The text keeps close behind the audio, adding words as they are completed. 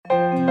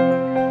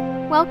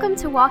Welcome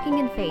to Walking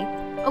in Faith,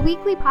 a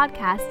weekly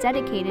podcast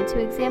dedicated to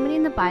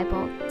examining the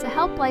Bible to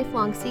help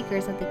lifelong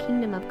seekers of the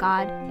kingdom of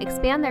God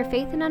expand their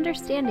faith and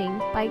understanding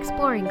by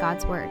exploring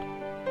God's Word.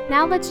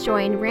 Now let's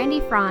join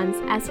Randy Franz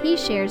as he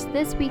shares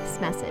this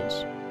week's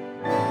message.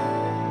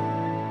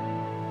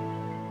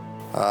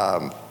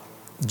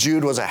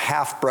 Jude was a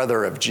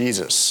half-brother of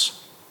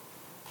Jesus.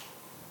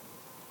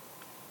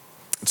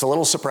 It's a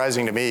little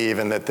surprising to me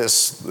even that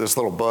this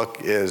little book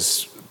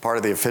is part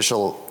of the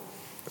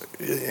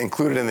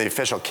included in the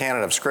official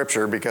canon of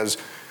Scripture, because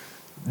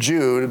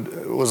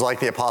Jude was like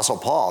the Apostle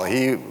Paul.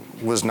 He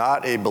was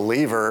not a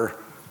believer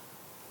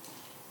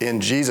in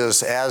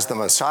Jesus as the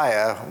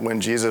Messiah when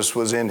Jesus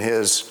was in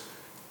his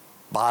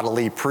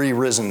bodily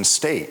pre-risen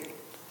state,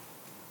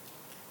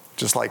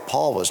 just like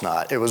Paul was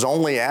not. It was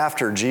only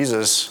after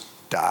Jesus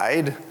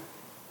died,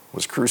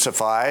 was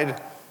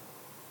crucified,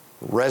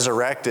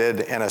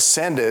 resurrected, and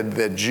ascended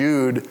that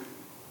Jude,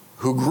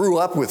 who grew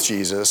up with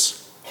Jesus,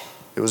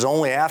 it was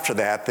only after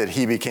that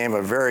he became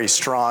a very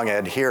strong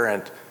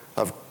adherent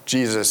of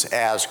Jesus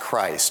as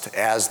Christ,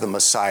 as the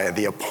Messiah,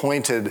 the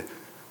appointed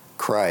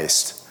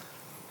Christ.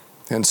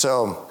 And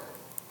so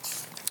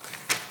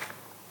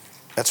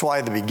that's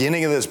why the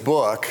beginning of this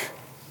book,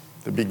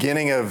 the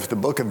beginning of the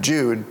book of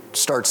Jude,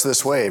 starts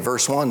this way.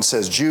 Verse 1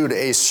 says, Jude,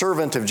 a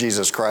servant of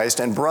Jesus Christ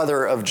and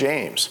brother of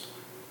James.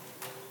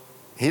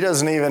 He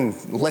doesn't even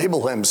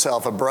label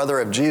himself a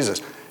brother of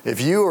Jesus. If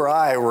you or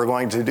I were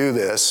going to do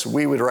this,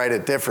 we would write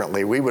it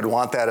differently. We would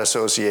want that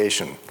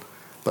association.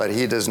 But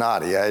he does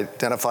not. He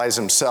identifies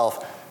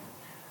himself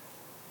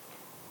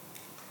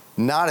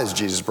not as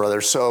Jesus'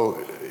 brother,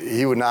 so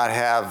he would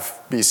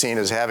not be seen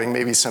as having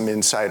maybe some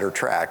insider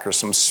track or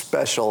some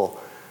special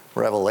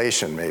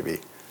revelation maybe.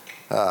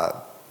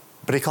 But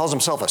he calls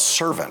himself a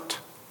servant.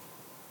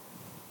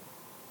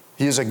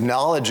 He is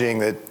acknowledging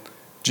that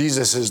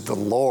Jesus is the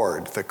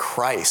Lord, the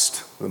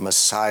Christ, the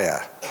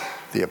Messiah,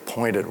 the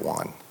appointed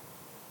one.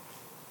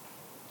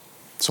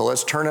 So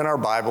let's turn in our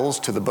Bibles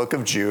to the book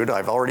of Jude.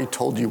 I've already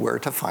told you where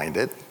to find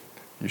it.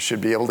 You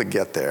should be able to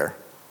get there.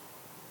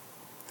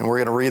 And we're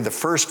going to read the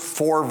first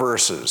four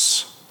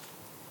verses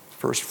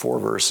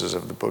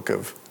of the book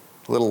of,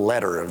 little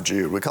letter of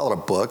Jude. We call it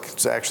a book.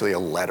 It's actually a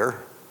letter.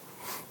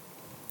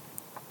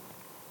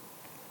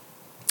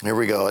 Here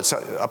we go. It's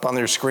up on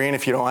your screen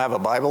if you don't have a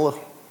Bible.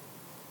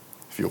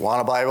 If you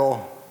want a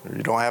Bible or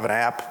you don't have an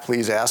app,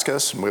 please ask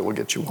us and we'll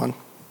get you one.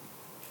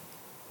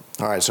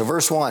 All right, so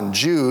verse 1,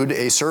 Jude,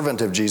 a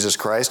servant of Jesus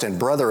Christ and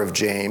brother of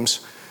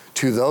James,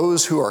 to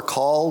those who are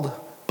called,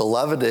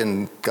 beloved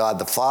in God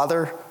the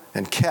Father,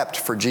 and kept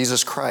for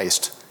Jesus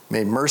Christ,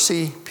 may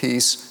mercy,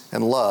 peace,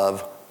 and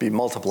love be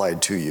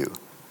multiplied to you.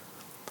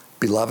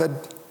 Beloved,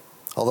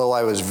 although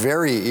I was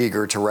very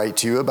eager to write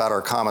to you about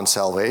our common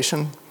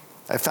salvation,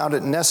 I found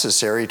it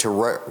necessary to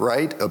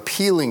write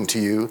appealing to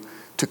you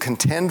to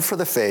contend for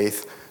the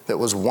faith that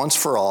was once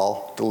for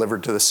all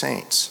delivered to the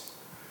saints.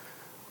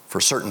 For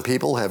certain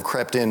people have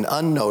crept in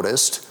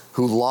unnoticed,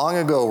 who long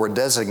ago were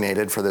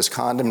designated for this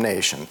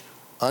condemnation,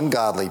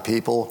 ungodly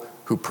people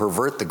who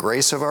pervert the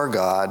grace of our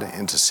God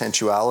into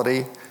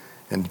sensuality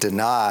and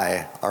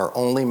deny our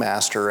only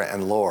Master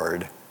and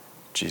Lord,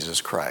 Jesus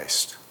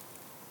Christ.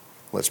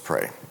 Let's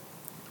pray.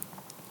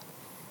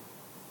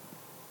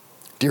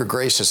 Dear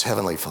gracious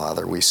Heavenly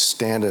Father, we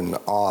stand in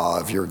awe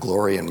of your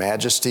glory and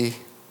majesty.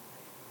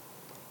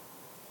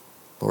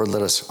 Lord,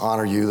 let us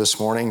honor you this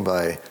morning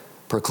by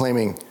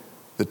proclaiming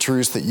the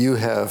truths that you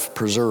have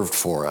preserved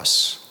for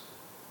us.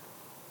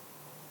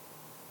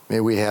 May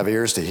we have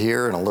ears to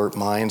hear and alert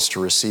minds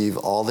to receive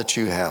all that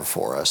you have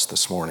for us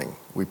this morning.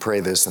 We pray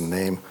this in the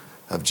name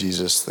of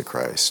Jesus the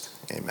Christ.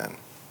 Amen.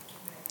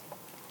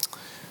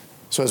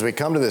 So as we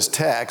come to this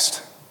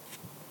text,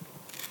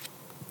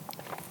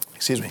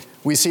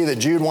 we see that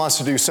Jude wants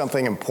to do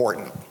something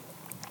important.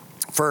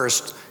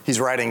 First, he's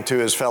writing to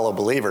his fellow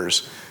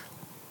believers.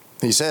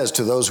 He says,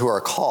 to those who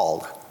are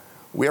called,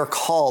 we are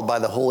called by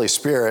the Holy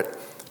Spirit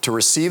to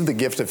receive the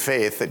gift of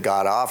faith that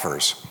God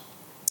offers.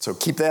 So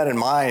keep that in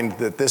mind,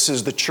 that this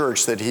is the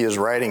church that he is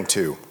writing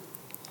to.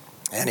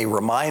 And he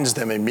reminds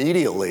them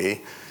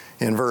immediately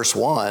in verse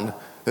 1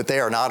 that they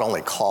are not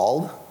only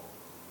called,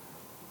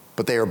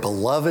 but they are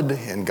beloved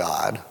in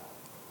God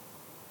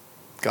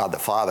the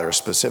Father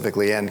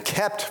specifically, and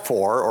kept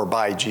for or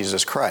by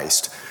Jesus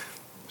Christ.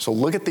 So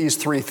look at these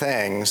three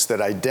things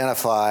that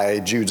identify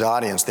Jude's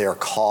audience. They are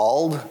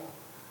called,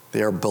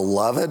 they are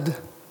beloved,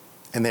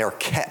 and they are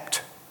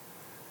kept.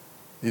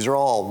 These are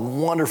all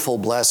wonderful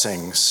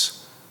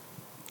blessings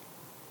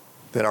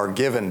that are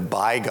given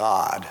by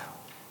God.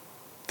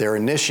 They're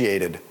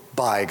initiated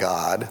by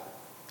God,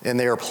 and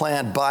they are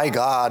planned by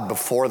God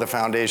before the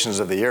foundations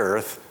of the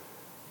earth,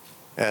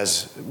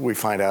 as we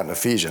find out in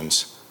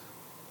Ephesians.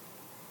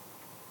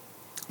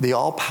 The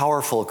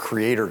all-powerful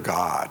Creator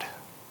God,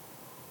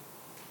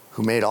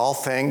 who made all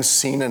things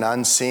seen and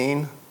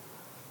unseen,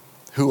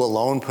 who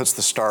alone puts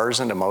the stars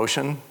into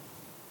motion,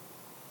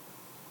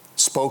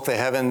 spoke the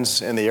heavens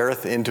and the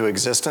earth into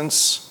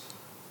existence.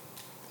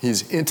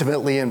 He's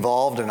intimately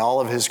involved in all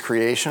of his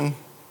creation.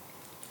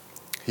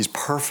 He's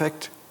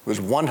perfect, who is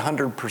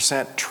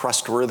 100%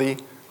 trustworthy,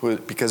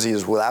 because he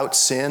is without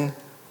sin.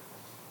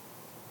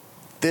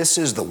 This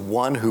is the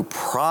one who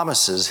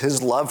promises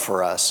his love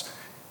for us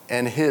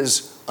and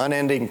his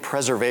unending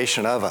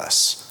preservation of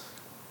us.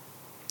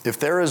 If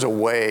there is a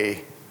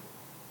way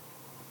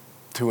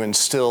to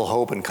instill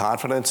hope and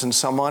confidence in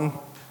someone,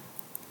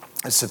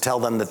 it's to tell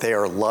them that they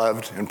are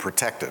loved and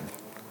protected,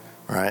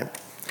 right?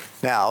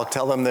 Now,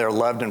 tell them they're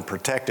loved and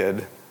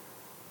protected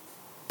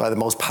by the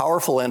most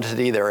powerful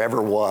entity there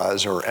ever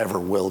was or ever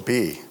will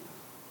be.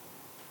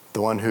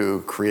 The one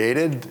who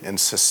created and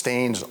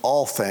sustains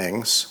all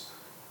things,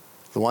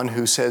 the one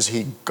who says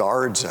he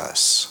guards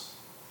us.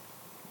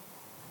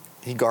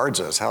 He guards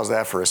us. How's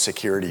that for a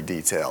security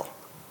detail?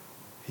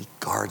 He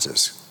guards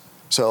us.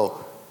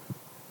 So,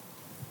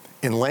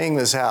 in laying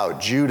this out,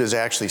 Jude is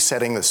actually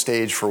setting the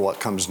stage for what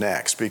comes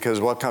next, because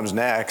what comes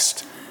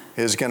next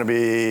is going to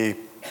be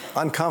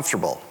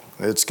uncomfortable.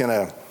 It's going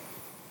to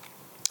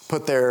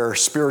put their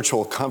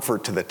spiritual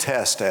comfort to the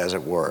test, as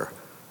it were.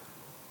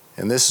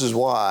 And this is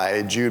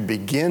why Jude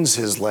begins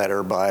his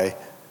letter by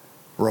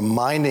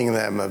reminding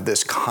them of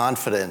this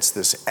confidence,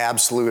 this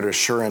absolute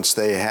assurance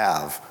they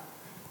have.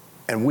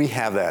 And we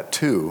have that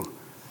too.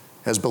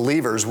 As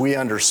believers, we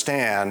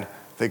understand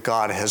that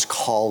God has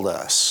called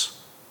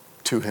us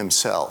to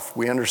himself.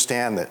 We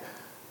understand that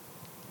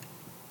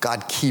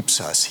God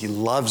keeps us. He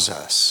loves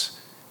us.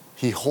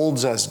 He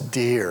holds us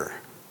dear.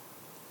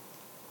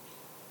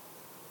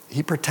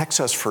 He protects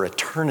us for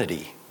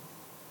eternity.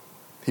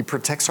 He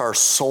protects our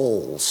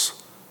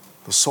souls.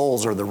 The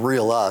souls are the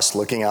real us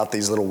looking out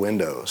these little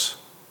windows.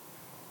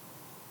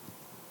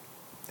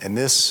 And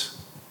this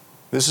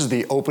is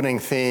the opening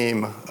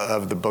theme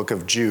of the book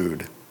of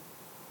Jude.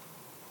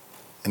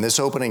 And this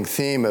opening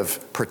theme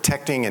of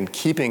protecting and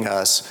keeping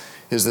us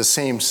is the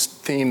same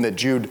theme that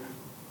Jude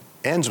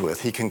ends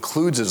with. He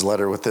concludes his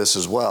letter with this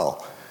as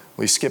well.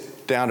 We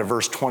skip down to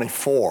verse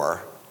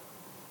 24.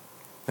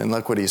 And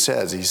look what he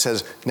says. He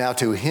says, "Now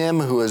to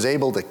him who is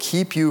able to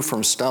keep you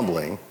from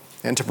stumbling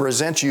and to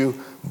present you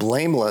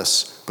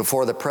blameless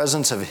before the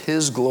presence of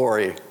his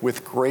glory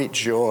with great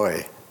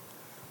joy."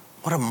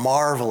 What a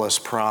marvelous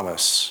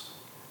promise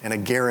and a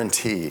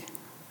guarantee.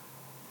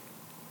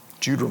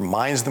 Jude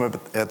reminds them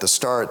at the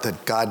start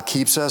that God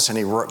keeps us, and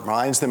he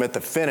reminds them at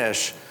the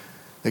finish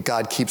that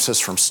God keeps us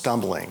from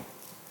stumbling.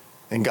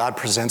 And God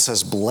presents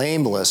us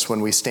blameless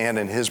when we stand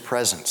in his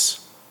presence.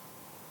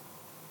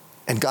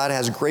 And God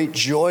has great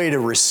joy to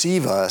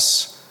receive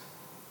us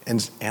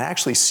and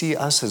actually see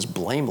us as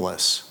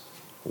blameless.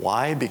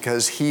 Why?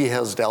 Because he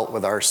has dealt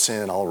with our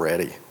sin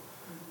already.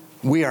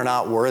 We are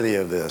not worthy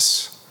of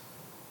this,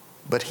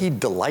 but he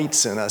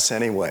delights in us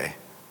anyway.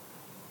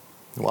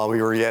 While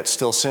we were yet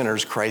still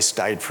sinners, Christ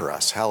died for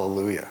us.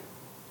 Hallelujah.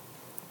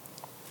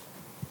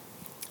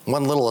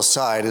 One little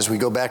aside as we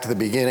go back to the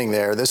beginning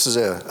there, this is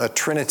a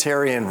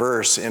Trinitarian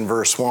verse in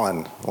verse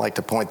 1. I'd like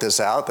to point this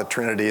out. The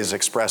Trinity is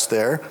expressed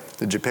there.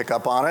 Did you pick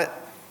up on it?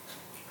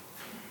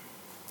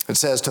 It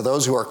says, "To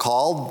those who are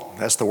called,"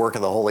 that's the work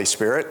of the Holy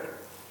Spirit,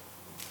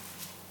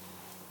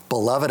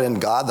 "beloved in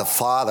God the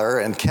Father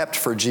and kept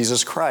for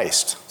Jesus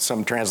Christ."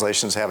 Some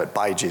translations have it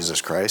by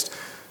Jesus Christ.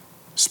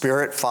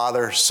 Spirit,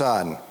 Father,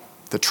 Son,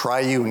 the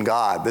triune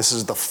God. This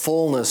is the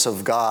fullness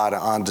of God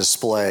on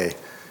display.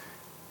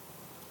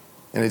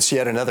 And it's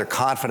yet another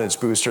confidence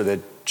booster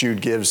that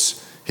Jude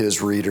gives his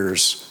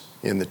readers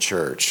in the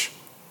church.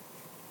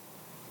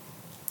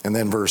 And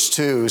then verse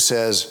 2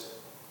 says,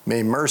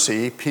 "May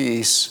mercy,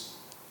 peace,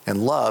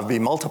 and love be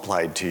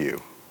multiplied to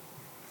you."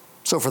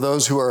 So for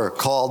those who are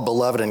called,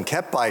 beloved, and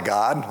kept by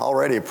God,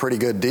 already a pretty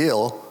good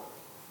deal,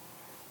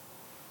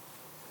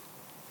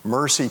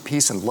 mercy,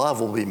 peace, and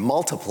love will be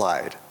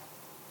multiplied.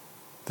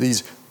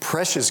 These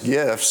precious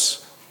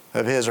gifts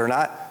of his are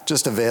not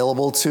just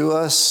available to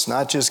us,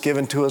 not just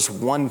given to us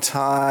one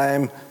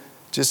time,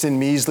 just in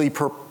measly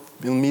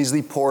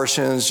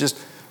portions, just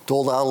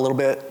doled out a little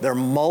bit. They're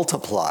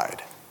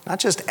multiplied, not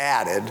just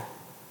added.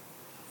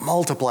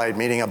 Multiplied,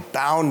 meaning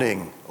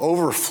abounding,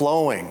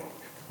 overflowing,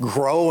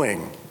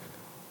 growing.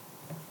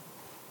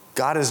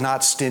 God is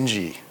not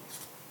stingy.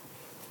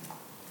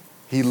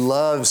 He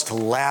loves to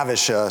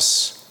lavish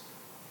us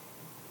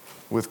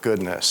with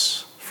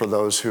goodness for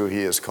those who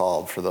he has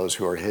called, for those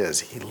who are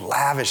his. He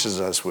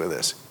lavishes us with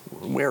this.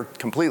 We're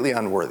completely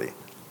unworthy.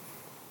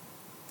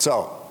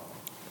 So,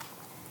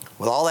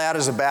 with all that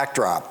as a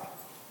backdrop,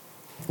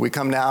 we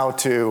come now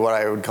to what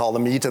I would call the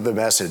meat of the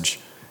message.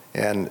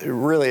 And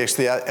really, it's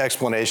the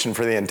explanation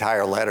for the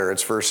entire letter.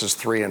 It's verses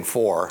 3 and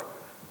 4.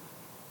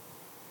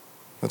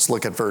 Let's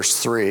look at verse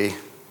 3.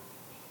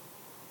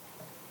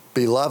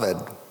 "Beloved,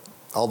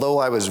 although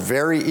I was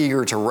very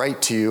eager to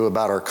write to you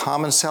about our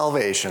common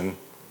salvation,"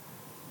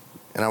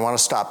 and I want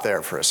to stop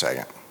there for a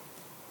second.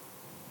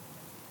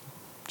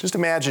 Just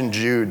imagine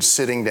Jude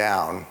sitting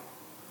down,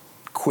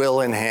 quill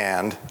in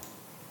hand,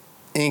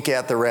 ink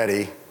at the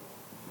ready,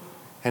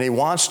 and he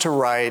wants to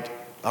write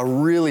a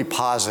really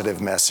positive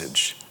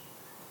message.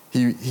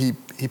 He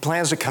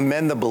plans to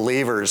commend the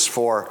believers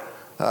for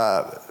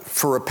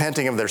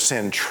repenting of their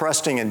sin,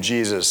 trusting in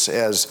Jesus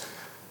as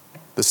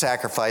the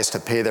sacrifice to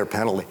pay their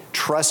penalty,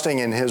 trusting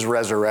in his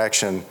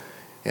resurrection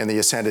and the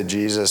ascended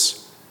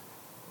Jesus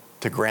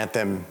to grant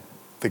them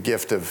the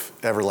gift of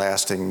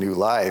everlasting new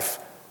life.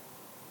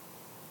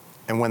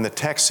 And when the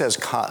text says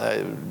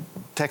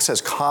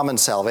common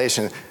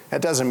salvation,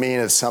 that doesn't mean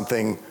it's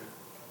something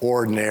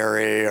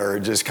ordinary or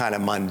just kind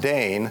of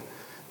mundane.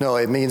 No,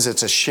 it means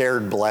it's a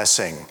shared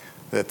blessing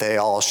that they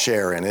all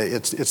share in.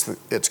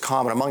 It's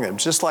common among them.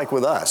 Just like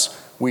with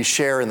us, we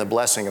share in the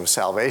blessing of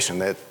salvation.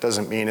 That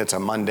doesn't mean it's a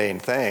mundane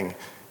thing.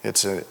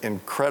 It's an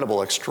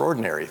incredible,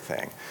 extraordinary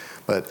thing.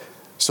 But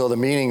so the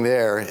meaning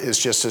there is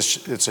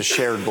just it's a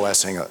shared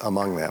blessing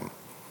among them.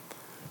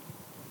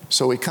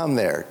 So we come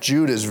there.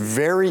 Jude is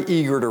very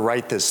eager to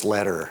write this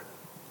letter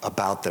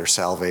about their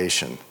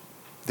salvation.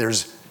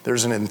 There's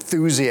an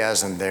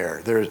enthusiasm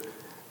there.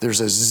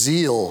 There's a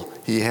zeal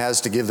he has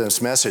to give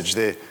this message.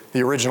 The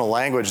original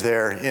language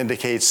there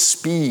indicates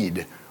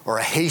speed or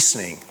a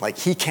hastening, like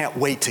he can't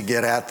wait to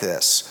get at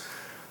this.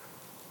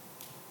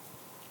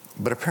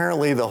 But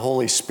apparently the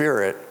Holy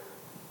Spirit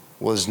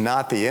was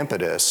not the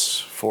impetus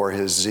for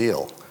his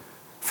zeal.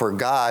 For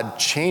God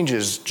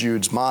changes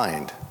Jude's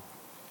mind.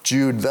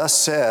 Jude thus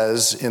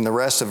says in the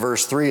rest of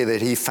verse 3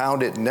 that he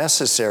found it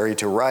necessary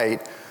to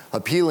write,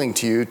 appealing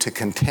to you to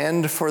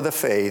contend for the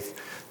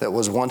faith that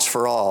was once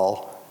for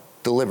all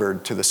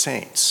delivered to the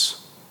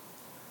saints.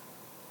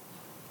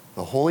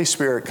 The Holy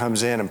Spirit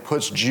comes in and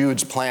puts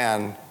Jude's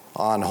plan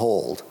on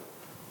hold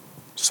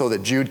so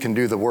that Jude can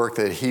do the work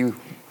that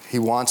he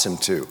wants him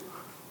to.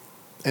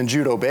 And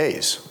Jude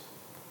obeys.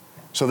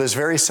 So this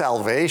very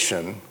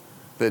salvation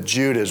that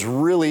Jude is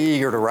really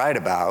eager to write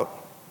about,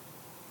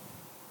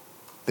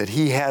 that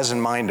he has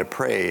in mind to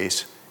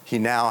praise, he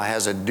now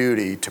has a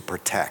duty to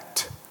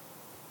protect.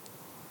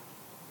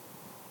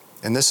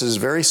 And this is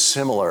very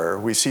similar.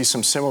 We see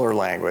some similar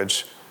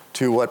language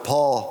to what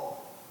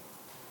Paul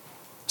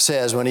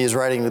says when he is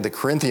writing to the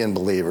Corinthian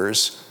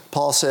believers.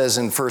 Paul says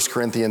in 1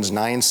 Corinthians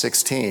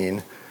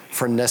 9:16,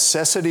 "For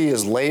necessity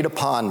is laid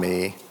upon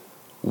me,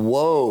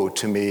 woe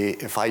to me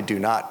if I do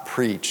not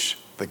preach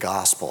the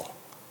gospel."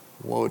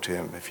 Woe to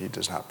him if he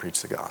does not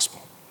preach the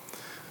gospel.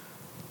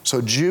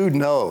 So Jude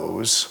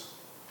knows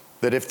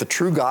that if the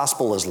true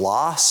gospel is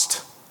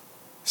lost,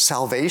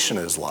 salvation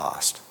is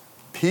lost.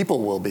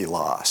 People will be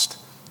lost.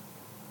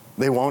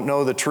 They won't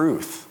know the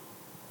truth.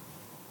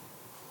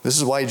 This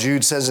is why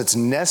Jude says it's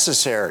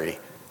necessary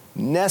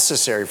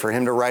for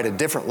him to write a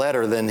different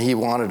letter than he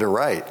wanted to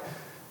write.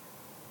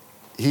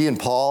 He and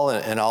Paul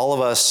and all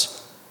of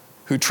us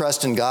who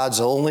trust in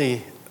God's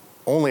only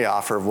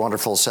offer of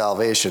wonderful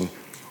salvation,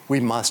 we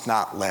must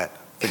not let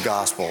the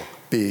gospel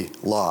be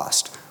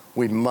lost.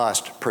 We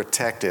must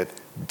protect it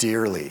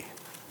dearly.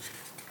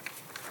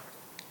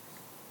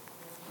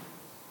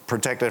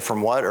 Protect it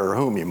from what or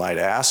whom, you might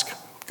ask?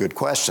 Good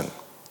question.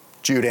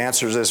 Jude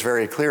answers this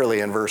very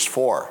clearly in verse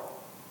 4.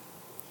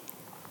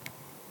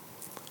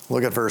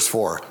 Look at verse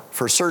 4.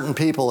 "For certain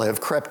people have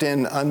crept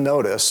in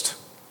unnoticed,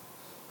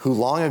 who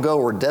long ago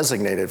were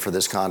designated for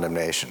this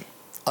condemnation.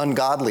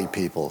 Ungodly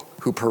people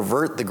who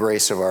pervert the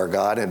grace of our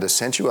God into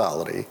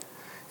sensuality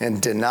and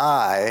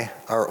deny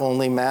our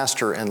only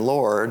Master and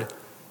Lord,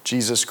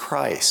 Jesus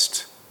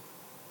Christ."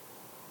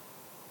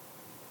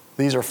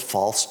 These are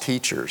false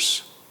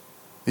teachers.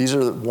 These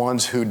are the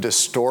ones who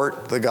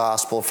distort the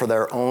gospel for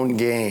their own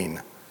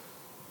gain.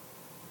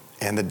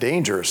 And the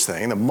dangerous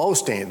thing,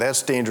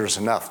 that's dangerous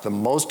enough. The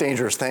most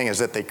dangerous thing is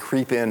that they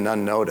creep in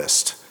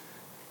unnoticed.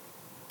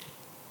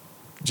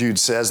 Jude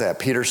says that.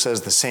 Peter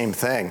says the same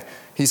thing.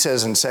 He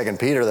says in 2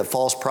 Peter that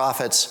false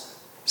prophets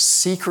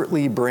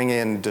secretly bring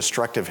in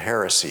destructive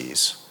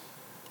heresies.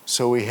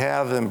 So we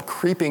have them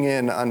creeping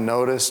in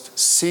unnoticed,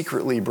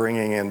 secretly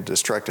bringing in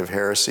destructive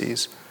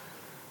heresies.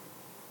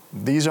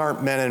 These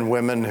aren't men and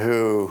women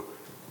who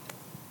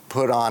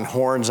put on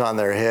horns on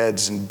their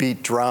heads and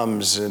beat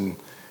drums and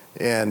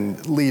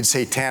lead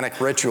satanic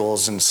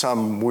rituals in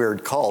some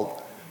weird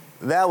cult.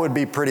 That would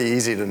be pretty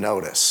easy to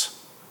notice.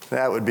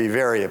 That would be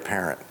very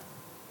apparent.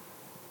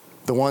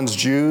 The ones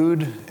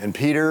Jude and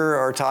Peter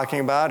are talking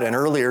about, and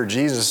earlier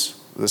Jesus,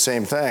 the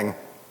same thing,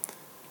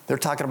 they're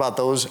talking about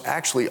those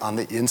actually on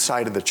the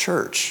inside of the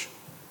church.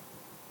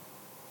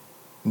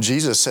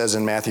 Jesus says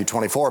in Matthew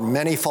 24,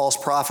 "Many false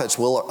prophets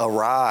will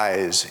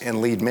arise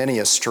and lead many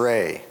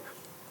astray."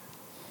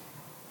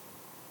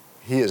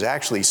 He is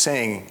actually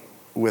saying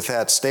with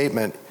that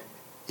statement,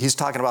 he's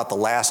talking about the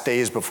last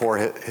days before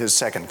his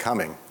second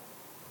coming.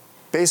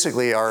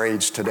 Basically our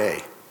age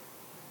today.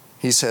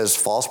 He says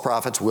false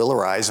prophets will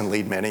arise and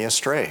lead many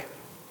astray.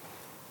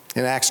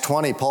 In Acts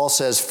 20, Paul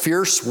says,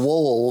 "Fierce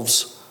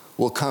wolves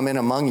will come in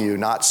among you,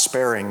 not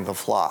sparing the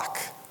flock."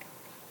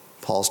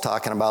 Paul's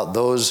talking about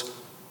those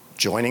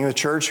joining the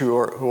church who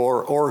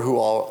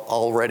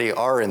already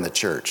are in the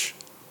church.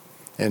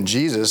 And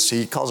Jesus,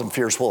 he calls them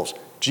fierce wolves.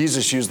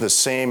 Jesus used the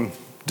same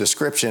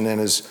description in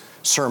his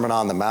Sermon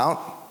on the Mount.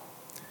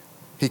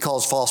 He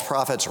calls false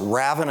prophets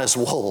ravenous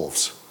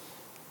wolves.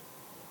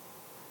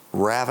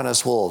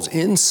 Ravenous wolves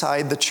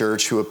inside the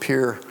church who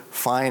appear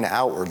fine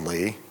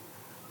outwardly,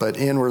 but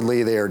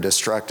inwardly they are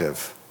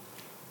destructive.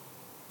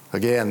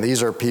 Again,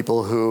 these are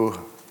people who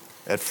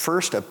at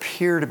first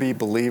appear to be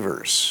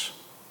believers.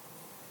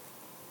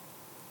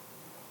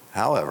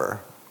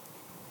 However,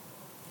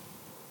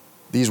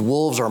 these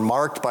wolves are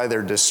marked by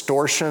their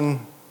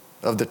distortion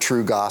of the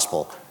true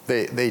gospel.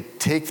 They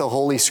take the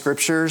Holy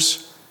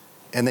Scriptures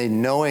and they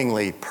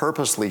knowingly,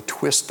 purposely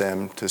twist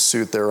them to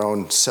suit their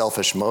own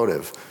selfish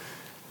motive.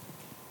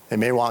 They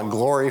may want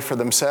glory for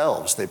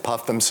themselves. They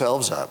puff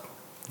themselves up.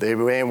 They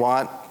may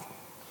want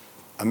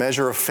a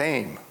measure of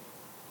fame.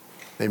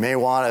 They may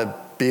want to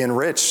be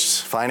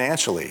enriched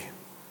financially.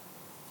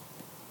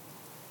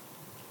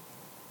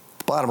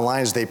 The bottom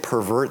line is they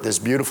pervert this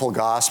beautiful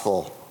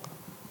gospel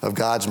of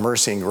God's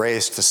mercy and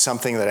grace to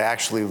something that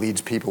actually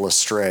leads people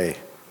astray.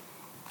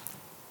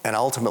 And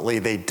ultimately,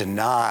 they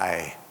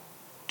deny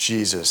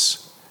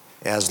Jesus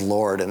as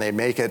Lord, and they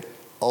make it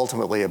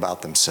ultimately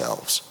about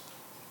themselves.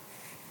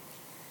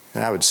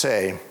 And I would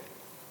say,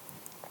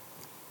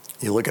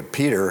 you look at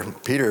Peter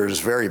is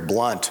very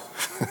blunt.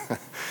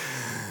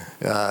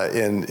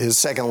 In his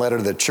second letter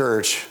to the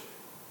church,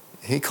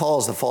 he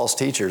calls the false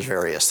teachers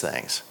various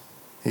things.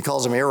 He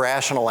calls them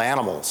irrational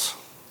animals.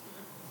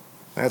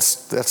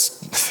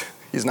 That's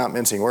he's not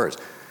mincing words.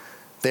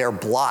 They are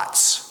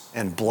blots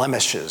and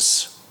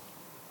blemishes.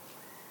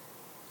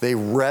 They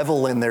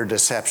revel in their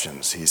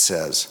deceptions, he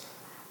says.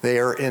 They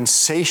are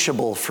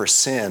insatiable for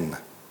sin,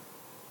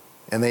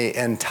 and they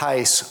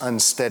entice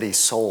unsteady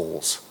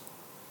souls.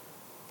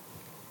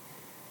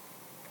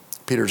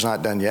 Peter's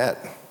not done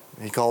yet.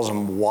 He calls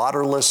them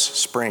waterless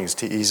springs.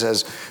 He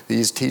says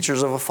these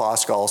teachers of a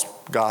false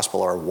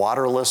gospel are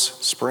waterless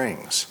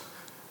springs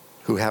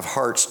who have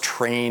hearts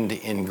trained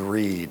in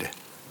greed.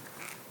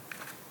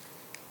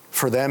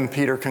 For them,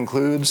 Peter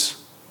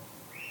concludes,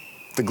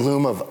 the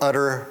gloom of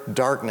utter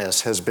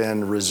darkness has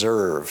been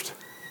reserved.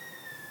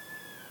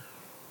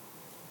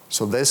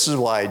 So this is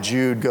why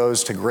Jude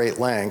goes to great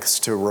lengths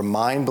to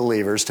remind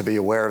believers to be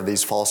aware of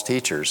these false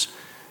teachers.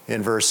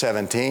 In verse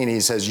 17, he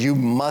says, you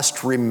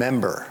must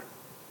remember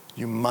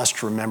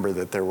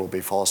that there will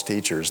be false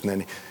teachers. And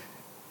then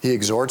he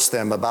exhorts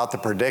them about the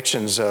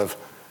predictions of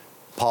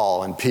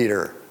Paul and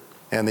Peter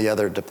and the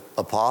other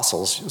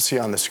apostles. You'll see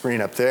on the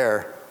screen up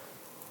there,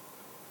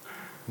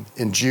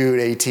 in Jude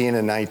 18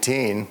 and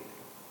 19,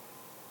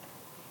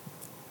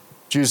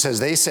 Jude says,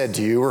 they said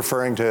to you,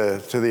 referring to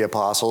the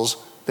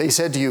apostles, they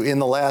said to you, in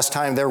the last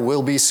time there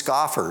will be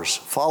scoffers,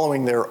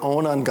 following their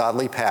own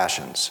ungodly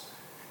passions.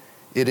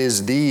 It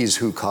is these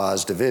who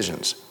cause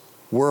divisions,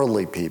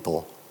 worldly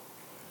people,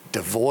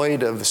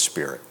 devoid of the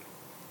Spirit.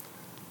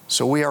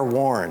 So we are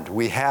warned.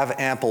 We have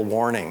ample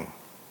warning.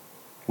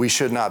 We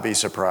should not be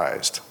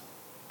surprised.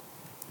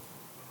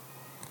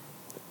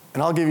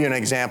 And I'll give you an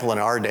example in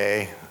our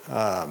day.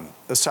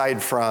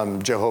 Aside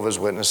from Jehovah's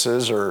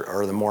Witnesses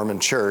or the Mormon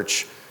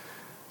Church,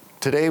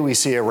 today we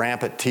see a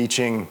rampant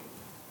teaching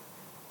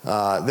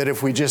that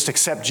if we just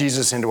accept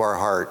Jesus into our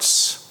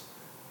hearts,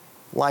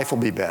 life will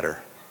be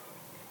better.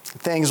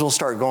 Things will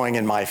start going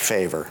in my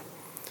favor.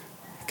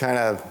 Kind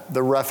of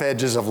the rough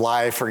edges of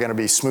life are going to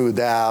be smoothed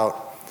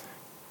out.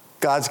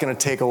 God's going to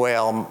take away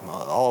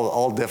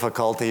all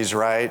difficulties,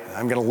 right?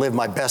 I'm going to live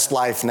my best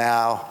life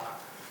now.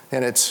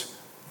 And it's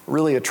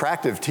really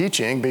attractive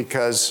teaching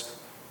because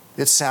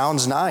it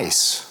sounds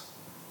nice.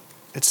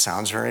 It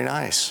sounds very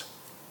nice.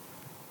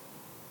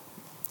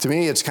 To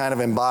me, it's kind of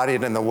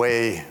embodied in the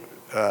way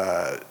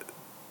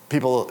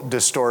people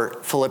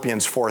distort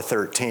Philippians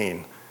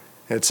 4:13.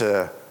 It's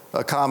a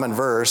common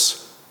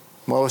verse.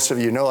 Most of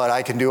you know it.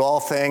 I can do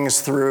all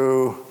things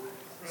through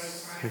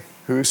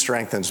who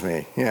strengthens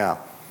me. Yeah.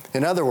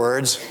 In other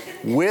words,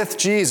 with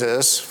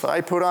Jesus, if I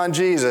put on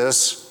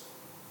Jesus,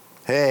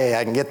 hey,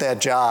 I can get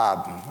that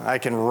job. I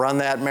can run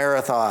that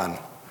marathon.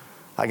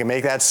 I can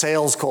make that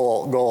sales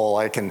goal.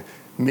 I can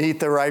meet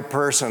the right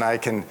person. I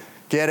can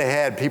get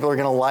ahead. People are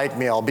going to like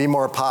me. I'll be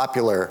more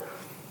popular.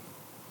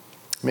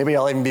 Maybe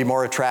I'll even be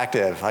more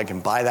attractive. I can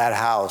buy that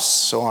house,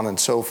 so on and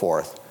so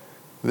forth.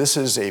 This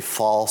is a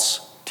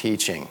false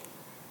teaching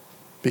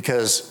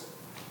because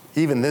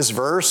even this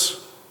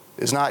verse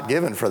is not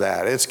given for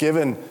that. It's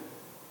given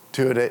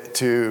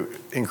to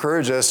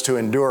encourage us to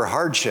endure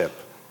hardship.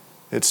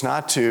 It's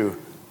not to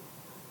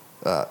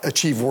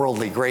achieve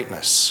worldly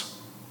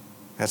greatness.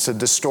 That's a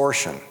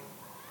distortion.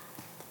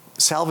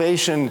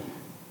 Salvation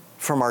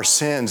from our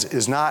sins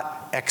is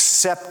not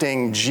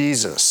accepting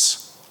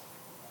Jesus.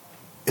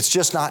 It's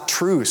just not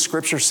true.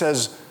 Scripture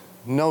says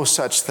no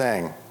such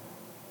thing.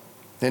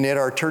 And yet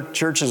our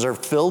churches are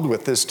filled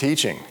with this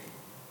teaching.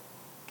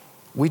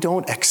 We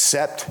don't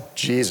accept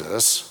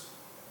Jesus.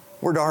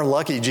 We're darn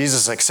lucky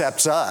Jesus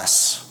accepts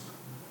us.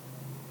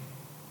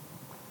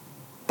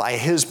 By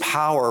his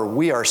power,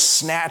 we are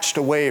snatched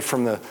away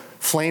from the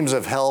flames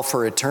of hell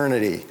for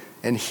eternity.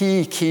 And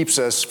he keeps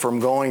us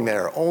from going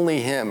there. Only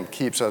him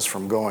keeps us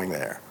from going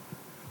there.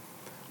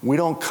 We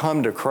don't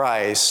come to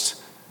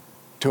Christ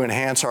to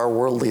enhance our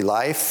worldly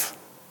life,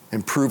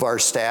 improve our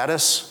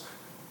status.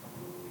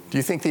 Do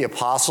you think the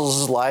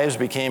apostles' lives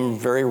became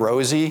very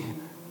rosy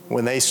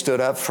when they stood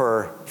up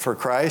for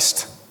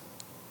Christ?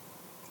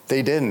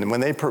 They didn't.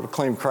 When they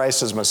proclaimed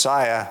Christ as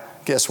Messiah,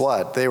 guess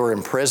what? They were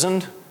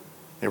imprisoned,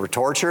 they were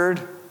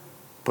tortured,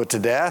 put to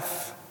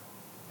death,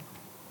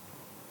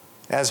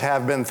 as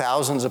have been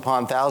thousands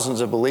upon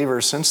thousands of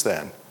believers since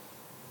then.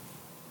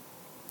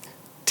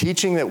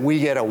 Teaching that we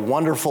get a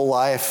wonderful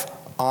life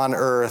on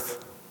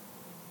earth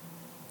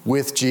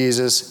with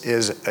Jesus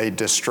is a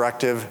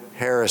destructive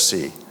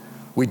heresy.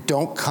 We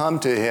don't come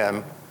to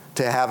him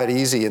to have it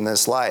easy in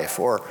this life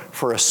or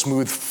for a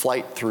smooth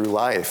flight through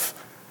life.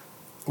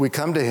 We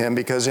come to him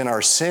because in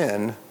our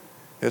sin,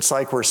 it's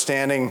like we're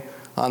standing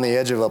on the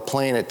edge of a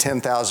plane at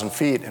 10,000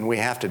 feet and we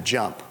have to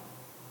jump.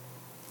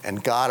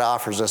 And God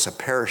offers us a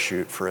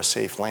parachute for a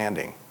safe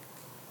landing.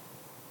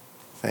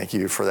 Thank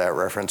you for that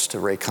reference to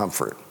Ray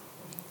Comfort.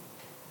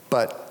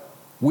 But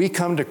we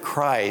come to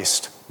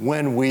Christ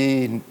when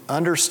we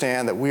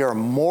understand that we are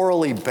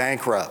morally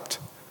bankrupt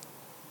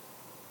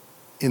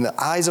in the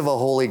eyes of a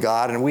holy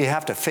God, and we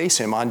have to face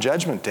him on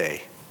Judgment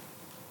Day.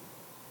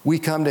 We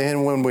come to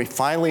him when we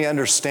finally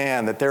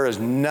understand that there is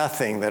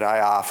nothing that I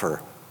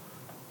offer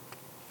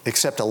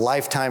except a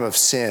lifetime of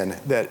sin,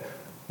 that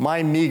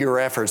my meager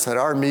efforts, that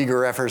our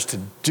meager efforts to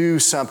do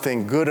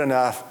something good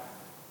enough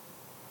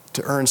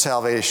to earn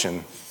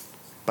salvation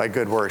by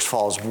good works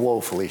falls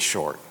woefully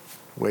short,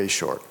 way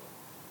short.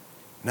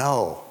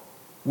 No,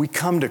 we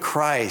come to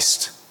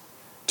Christ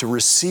to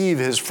receive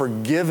his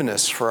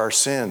forgiveness for our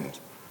sins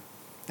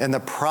and the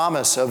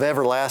promise of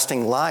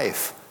everlasting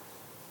life,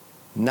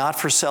 not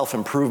for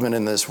self-improvement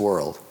in this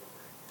world.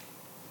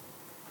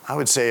 I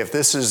would say if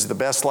this is the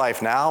best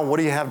life now, what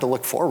do you have to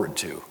look forward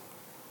to?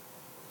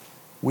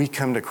 We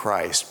come to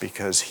Christ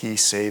because he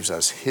saves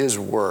us. His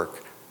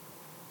work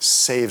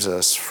saves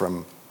us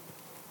from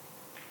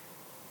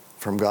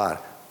God.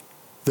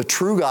 The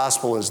true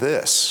gospel is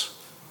this,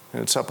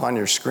 and it's up on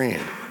your screen.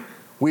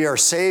 We are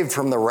saved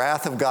from the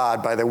wrath of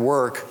God by the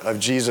work of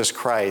Jesus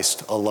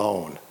Christ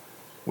alone.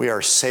 We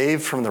are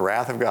saved from the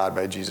wrath of God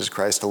by Jesus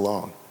Christ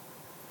alone.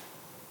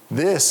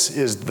 This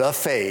is the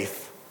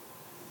faith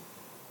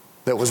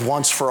that was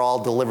once for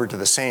all delivered to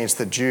the saints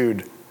that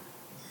Jude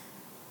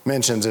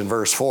mentions in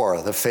verse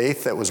 4, the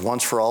faith that was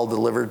once for all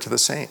delivered to the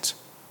saints.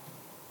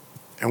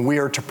 And we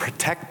are to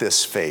protect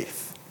this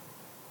faith.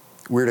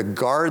 We're to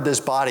guard this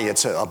body.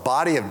 It's a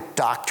body of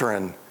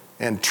doctrine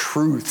and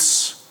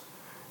truths.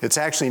 It's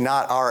actually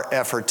not our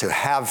effort to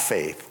have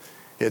faith.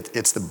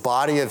 It's the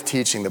body of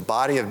teaching, the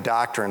body of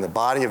doctrine, the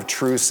body of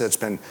truths that's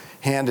been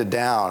handed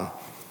down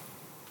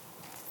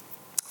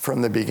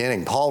from the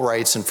beginning. Paul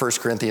writes in 1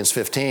 Corinthians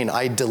 15,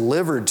 I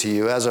delivered to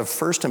you as of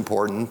first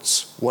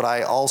importance what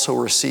I also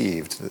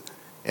received.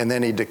 And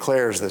then he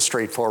declares the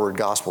straightforward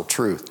gospel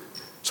truth.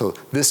 So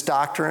this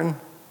doctrine,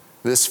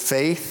 this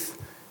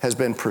faith has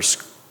been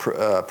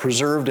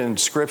preserved in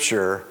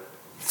Scripture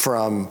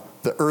from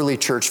the early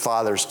church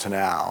fathers to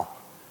now.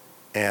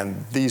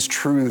 And these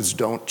truths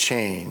don't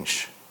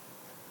change.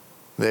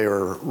 They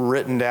were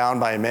written down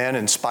by men,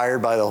 inspired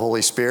by the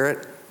Holy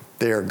Spirit.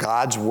 They are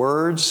God's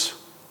words,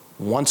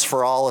 once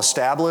for all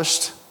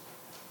established,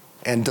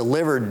 and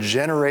delivered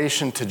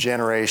generation to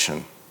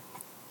generation.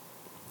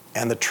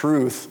 And the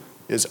truth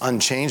is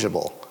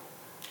unchangeable.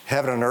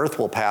 Heaven and earth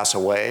will pass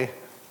away,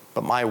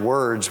 but my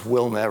words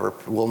will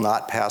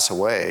not pass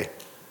away,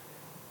 it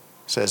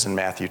says in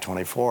Matthew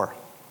 24.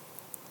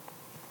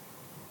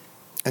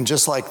 And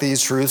just like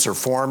these truths are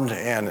formed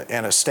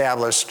and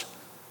established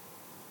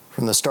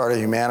from the start of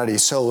humanity,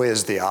 so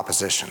is the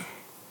opposition.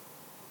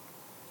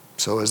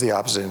 So is the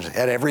opposition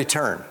at every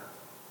turn.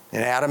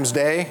 In Adam's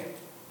day,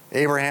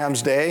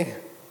 Abraham's day,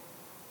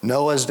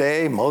 Noah's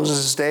day,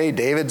 Moses' day,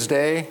 David's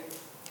day,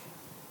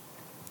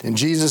 in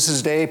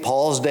Jesus' day,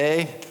 Paul's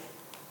day,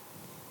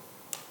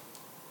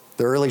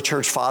 the early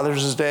church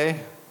fathers'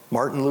 day,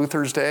 Martin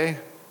Luther's day,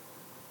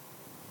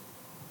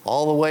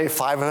 all the way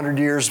 500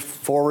 years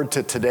forward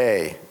to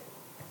today,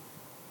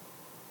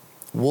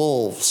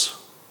 wolves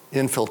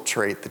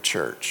infiltrate the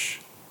church.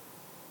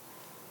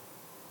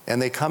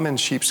 And they come in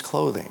sheep's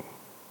clothing.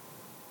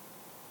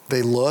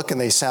 They look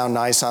and they sound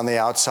nice on the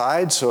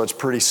outside, so it's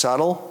pretty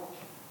subtle.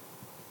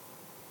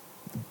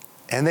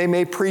 And they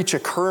may preach a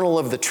kernel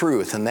of the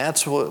truth, and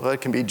that's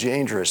what can be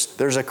dangerous.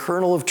 There's a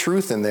kernel of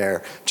truth in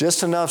there,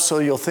 just enough so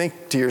you'll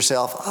think to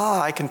yourself,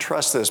 I can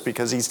trust this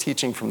because he's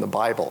teaching from the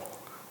Bible.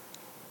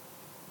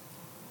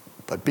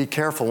 But be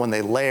careful when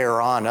they layer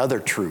on other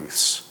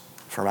truths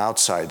from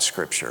outside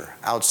Scripture,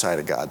 outside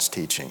of God's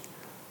teaching.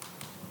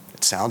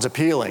 It sounds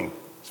appealing.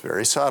 It's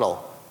very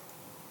subtle.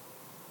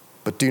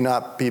 But do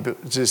not be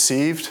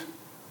deceived.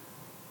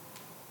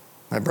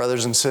 My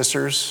brothers and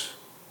sisters,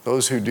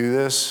 those who do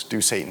this do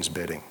Satan's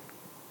bidding.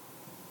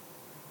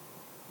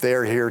 They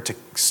are here to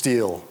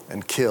steal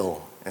and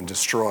kill and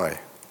destroy.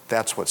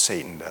 That's what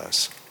Satan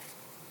does.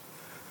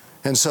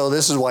 And so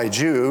this is why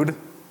Jude,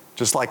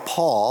 just like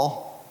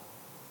Paul,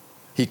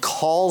 he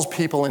calls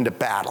people into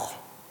battle.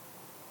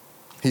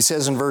 He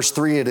says in verse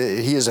 3,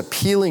 he is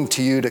appealing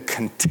to you to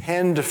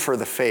contend for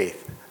the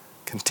faith.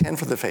 Contend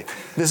for the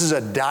faith. This is a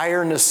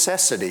dire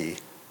necessity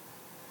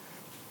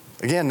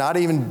Again, not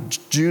even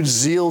Jude's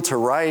zeal to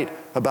write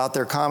about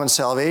their common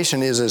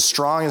salvation is as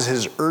strong as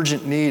his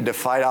urgent need to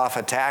fight off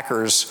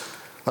attackers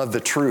of the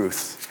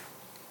truth.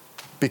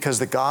 Because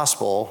the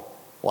gospel,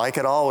 like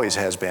it always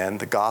has been,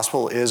 the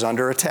gospel is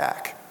under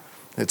attack.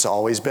 It's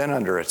always been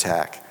under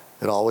attack.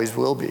 It always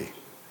will be.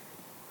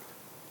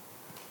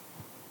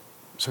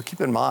 So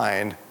keep in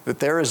mind that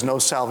there is no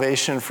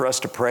salvation for us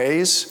to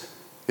praise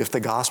if the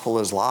gospel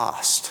is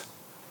lost.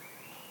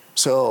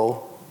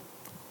 So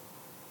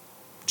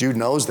Jude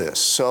knows this.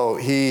 So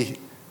he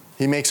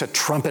makes a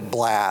trumpet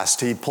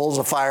blast. He pulls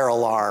a fire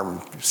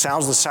alarm,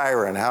 sounds the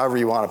siren, however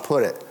you want to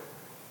put it.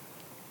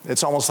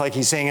 It's almost like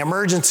he's saying,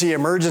 emergency,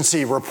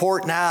 emergency,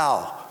 report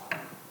now.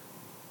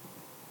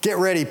 Get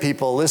ready,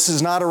 people. This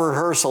is not a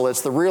rehearsal.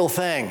 It's the real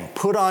thing.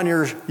 Put on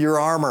your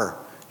armor,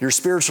 your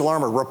spiritual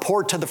armor.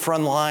 Report to the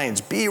front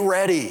lines. Be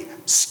ready.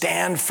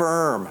 Stand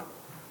firm.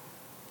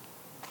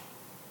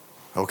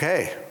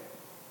 Okay,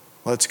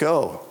 let's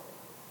go.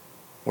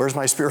 Where's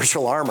my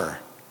spiritual armor?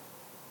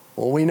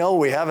 Well, we know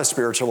we have a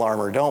spiritual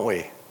armor, don't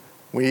we?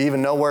 We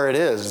even know where it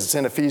is. It's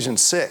in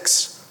Ephesians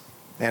 6,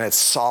 and it's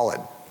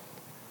solid.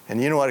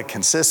 And you know what it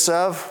consists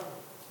of?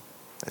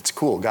 It's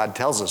cool. God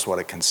tells us what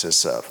it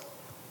consists of.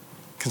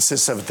 It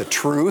consists of the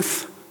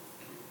truth,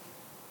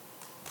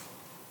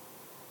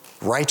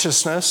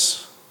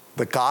 righteousness,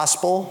 the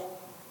gospel,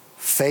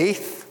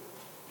 faith,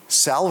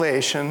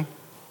 salvation,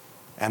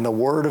 and the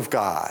Word of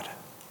God.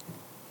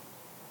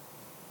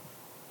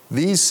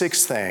 These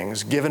 6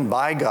 things, given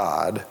by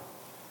God,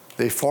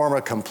 they form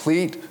a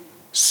complete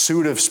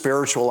suit of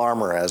spiritual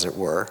armor, as it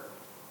were.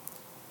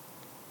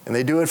 And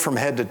they do it from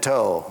head to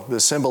toe, the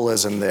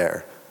symbolism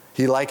there.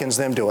 He likens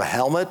them to a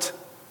helmet,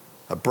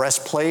 a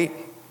breastplate,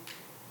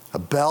 a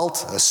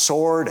belt, a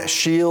sword, a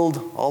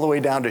shield, all the way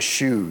down to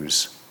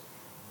shoes.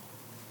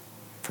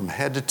 From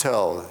head to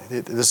toe,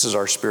 this is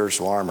our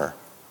spiritual armor.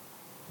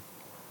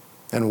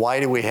 And why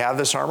do we have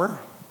this armor?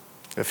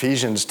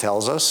 Ephesians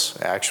tells us,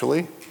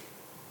 actually,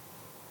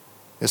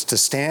 is to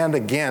stand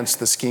against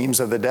the schemes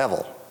of the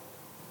devil.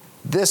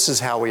 This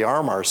is how we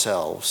arm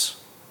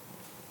ourselves.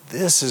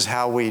 This is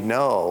how we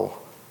know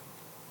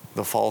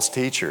the false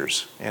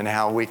teachers and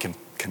how we can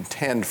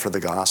contend for the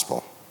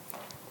gospel.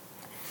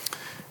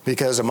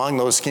 Because among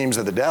those schemes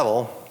of the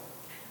devil,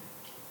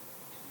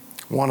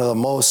 one of the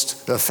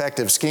most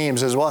effective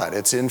schemes is what?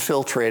 It's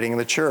infiltrating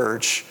the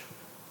church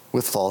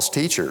with false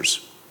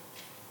teachers.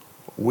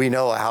 We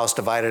know a house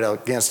divided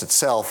against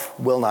itself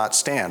will not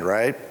stand,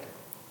 right?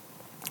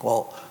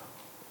 Well,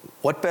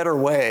 what better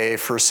way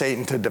for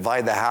Satan to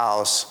divide the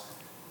house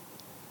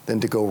than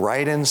to go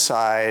right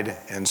inside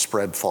and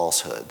spread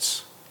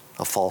falsehoods,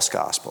 a false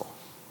gospel?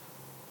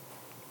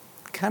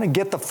 Kind of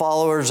get the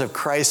followers of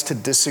Christ to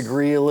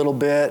disagree a little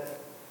bit,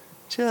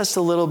 just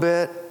a little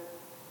bit,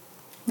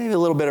 maybe a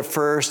little bit at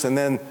first, and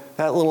then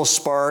that little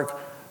spark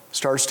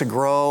starts to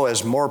grow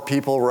as more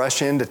people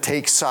rush in to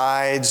take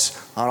sides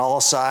on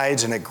all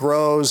sides, and it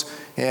grows,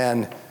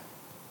 and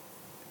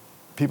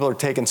people are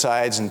taking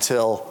sides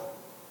until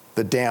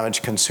the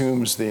damage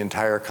consumes the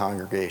entire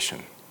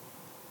congregation.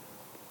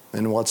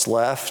 And what's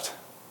left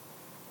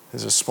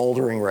is a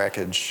smoldering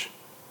wreckage,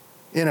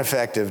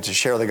 ineffective to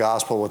share the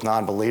gospel with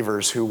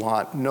non-believers who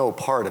want no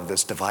part of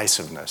this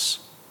divisiveness.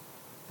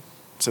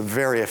 It's a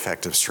very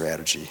effective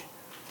strategy,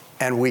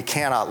 and we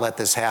cannot let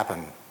this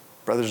happen.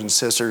 Brothers and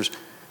sisters,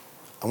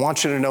 I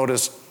want you to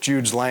notice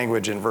Jude's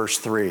language in verse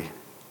 3.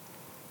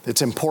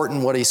 It's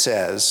important what he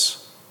says.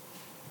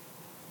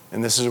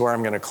 And this is where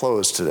I'm going to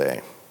close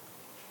today.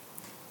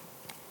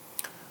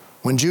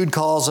 When Jude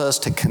calls us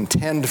to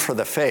contend for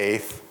the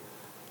faith,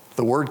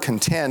 the word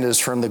contend is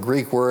from the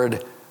Greek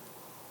word,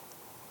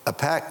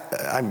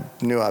 I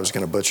knew I was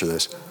going to butcher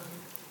this,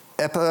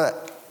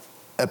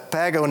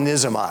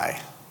 epagonizomai.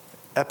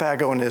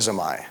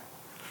 Epagonizomai.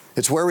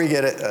 It's where we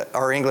get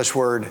our English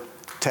word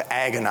to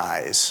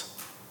agonize.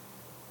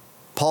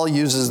 Paul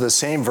uses the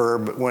same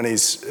verb when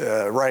he's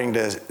writing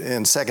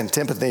in 2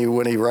 Timothy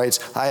when he writes,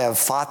 I have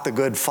fought the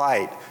good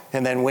fight.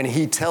 And then when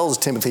he tells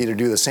Timothy to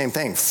do the same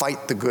thing,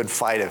 fight the good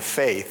fight of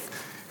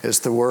faith,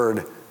 is the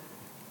word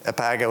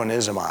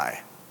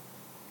epagonizomai.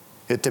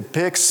 It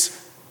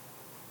depicts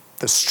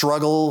the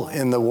struggle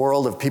in the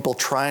world of people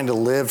trying to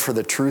live for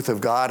the truth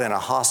of God in a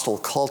hostile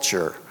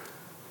culture.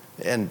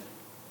 And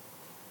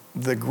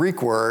the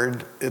Greek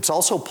word, it's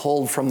also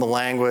pulled from the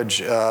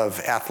language of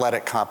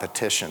athletic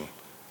competition.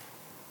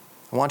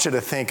 I want you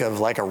to think of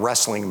like a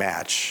wrestling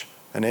match,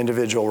 an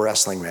individual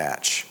wrestling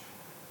match.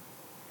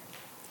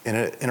 In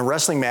a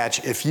wrestling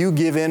match, if you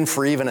give in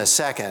for even a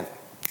second,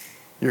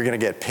 you're going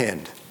to get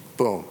pinned.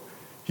 Boom.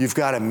 You've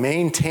got to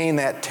maintain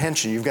that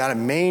tension. You've got to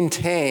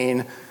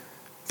maintain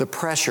the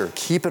pressure.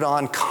 Keep it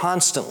on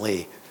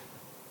constantly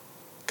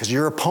because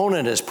your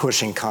opponent is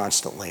pushing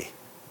constantly.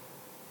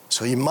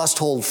 So you must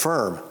hold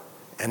firm.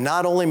 And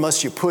not only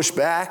must you push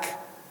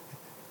back,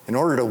 in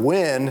order to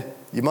win,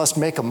 you must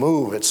make a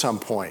move at some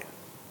point.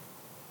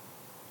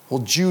 Well,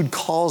 Jude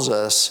calls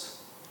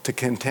us to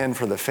contend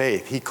for the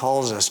faith. He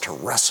calls us to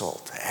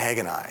wrestle, to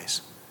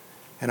agonize.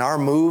 And our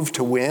move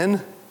to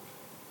win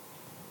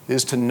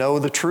is to know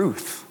the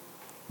truth.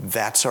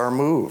 That's our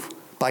move.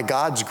 By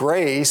God's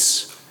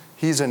grace,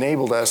 he's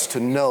enabled us to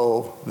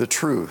know the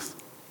truth.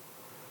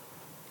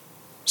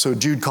 So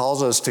Jude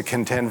calls us to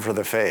contend for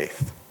the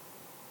faith.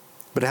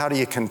 But how do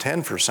you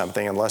contend for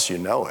something unless you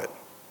know it?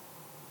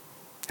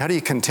 How do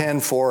you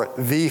contend for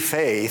the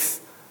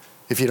faith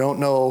if you don't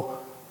know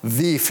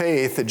the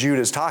faith that Jude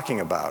is talking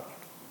about?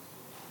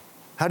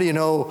 How do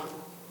you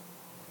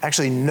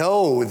actually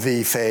know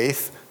the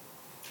faith?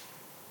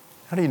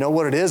 How do you know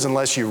what it is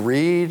unless you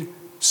read,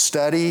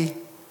 study,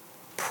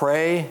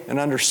 pray, and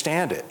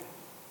understand it?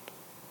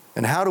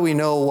 And how do we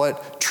know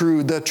what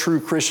the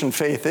true Christian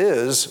faith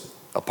is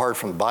apart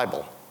from the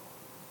Bible?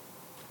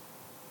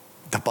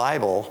 The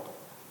Bible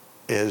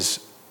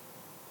is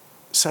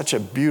such a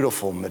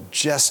beautiful,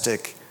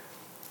 majestic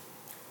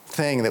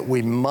thing that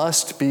we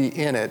must be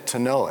in it to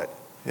know it.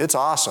 It's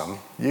awesome.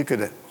 You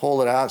could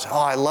hold it out and say, oh,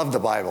 I love the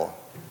Bible.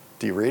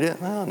 Do you read it?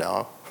 Oh,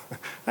 no.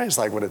 I just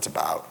like what it's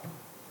about.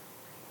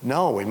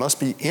 No, we must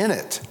be in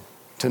it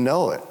to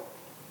know it.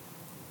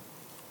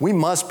 We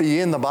must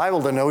be in the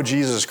Bible to know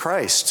Jesus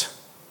Christ,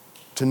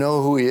 to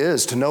know who he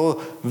is, to know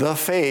the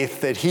faith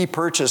that he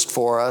purchased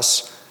for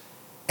us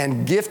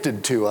and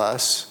gifted to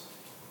us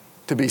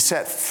to be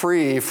set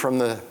free from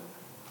the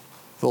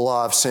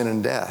law of sin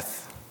and death.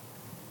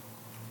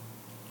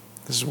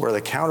 This is where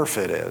the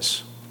counterfeit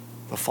is,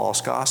 the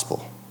false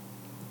gospel.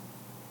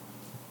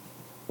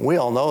 We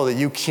all know that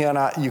you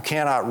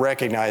cannot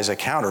recognize a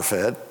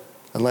counterfeit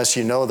unless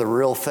you know the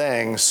real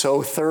thing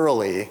so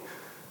thoroughly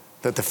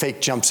that the fake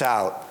jumps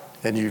out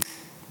and you,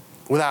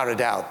 without a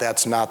doubt,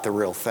 that's not the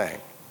real thing,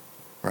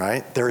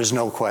 right? There is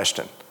no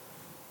question.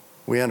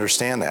 We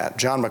understand that.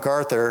 John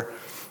MacArthur,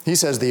 he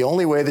says the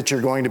only way that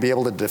you're going to be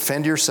able to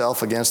defend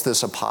yourself against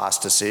this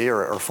apostasy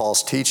or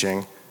false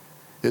teaching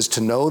is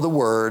to know the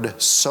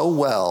word so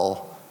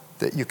well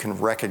that you can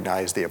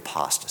recognize the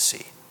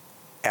apostasy.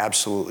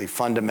 Absolutely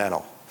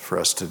fundamental for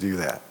us to do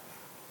that.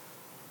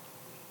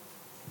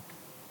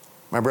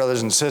 My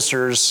brothers and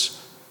sisters,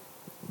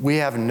 we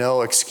have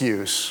no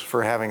excuse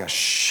for having a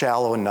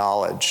shallow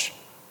knowledge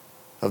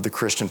of the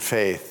Christian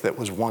faith that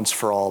was once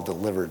for all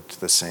delivered to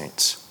the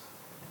saints.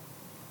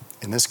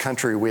 In this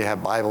country, we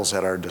have Bibles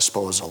at our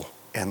disposal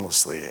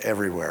endlessly,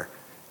 everywhere.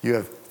 You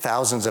have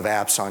thousands of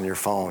apps on your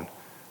phone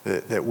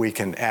that we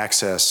can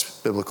access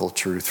biblical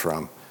truth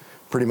from,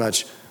 pretty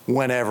much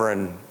whenever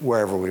and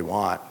wherever we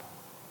want.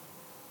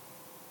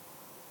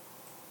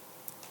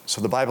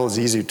 So the Bible is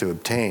easy to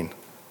obtain.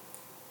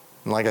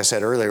 And like I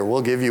said earlier,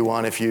 we'll give you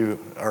one if you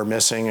are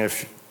missing,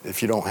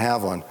 if you don't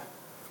have one.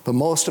 But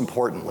most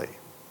importantly,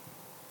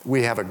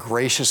 we have a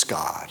gracious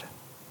God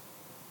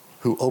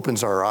who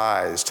opens our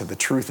eyes to the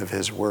truth of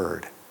his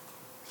word.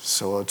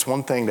 So it's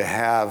one thing to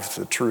have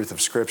the truth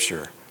of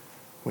Scripture.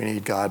 We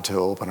need God to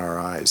open our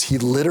eyes. He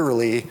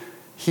literally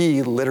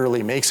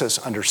makes us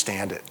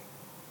understand it.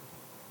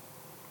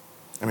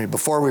 I mean,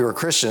 before we were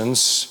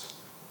Christians,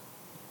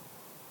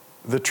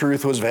 the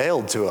truth was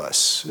veiled to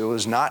us. It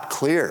was not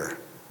clear.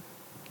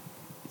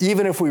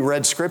 Even if we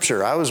read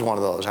Scripture, I was one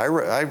of those.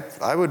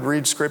 I would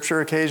read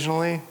Scripture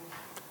occasionally,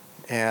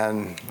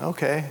 and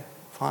okay,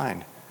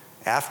 fine.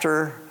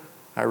 After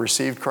I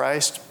received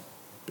Christ,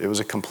 it was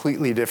a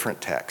completely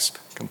different text,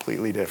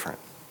 completely different.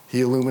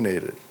 He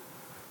illuminated it.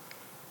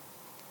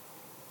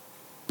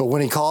 But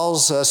when he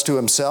calls us to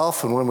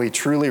himself, and when we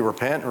truly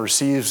repent and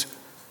receive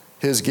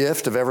his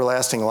gift of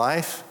everlasting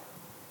life,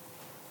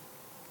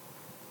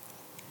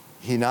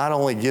 he not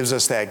only gives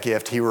us that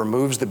gift, he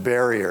removes the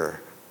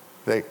barrier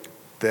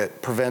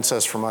that prevents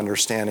us from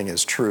understanding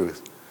his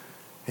truth.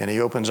 And he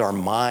opens our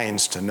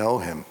minds to know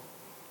him.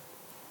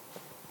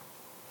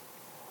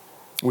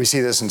 We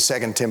see this in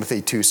 2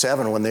 Timothy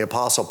 2:7 when the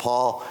Apostle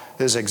Paul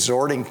is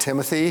exhorting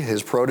Timothy,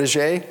 his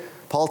protege.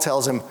 Paul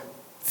tells him,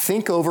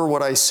 think over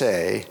what I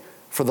say,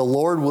 for the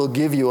Lord will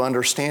give you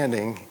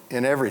understanding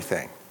in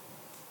everything.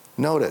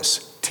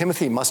 Notice,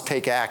 Timothy must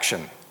take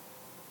action.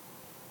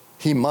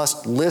 He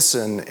must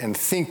listen and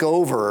think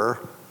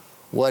over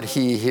what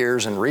he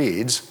hears and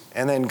reads,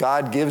 and then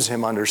God gives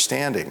him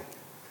understanding.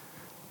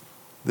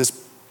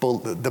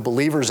 The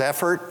believer's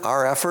effort,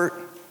 our effort,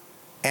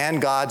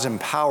 and God's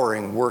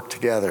empowering work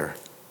together.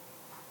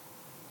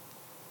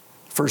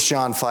 1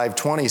 John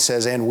 5:20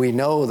 says, and we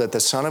know that the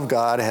Son of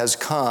God has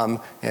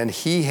come, and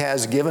he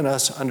has given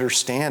us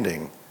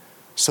understanding,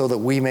 so that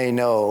we may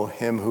know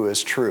him who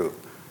is true.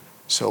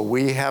 So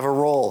we have a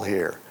role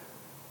here.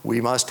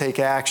 We must take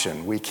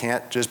action. We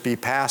can't just be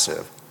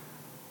passive.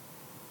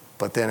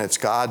 But then it's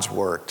God's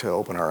work to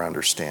open our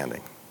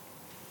understanding.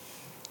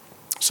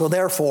 So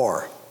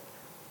therefore,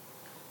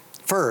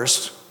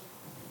 first,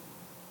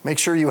 make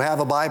sure you have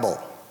a Bible.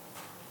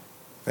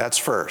 That's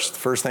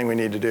first thing we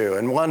need to do.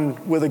 And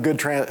one with a good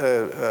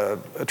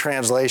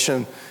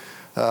translation,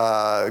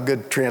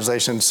 good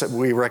translations,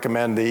 we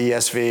recommend the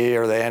ESV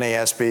or the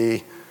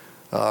NASB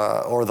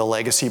or the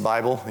Legacy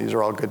Bible. These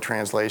are all good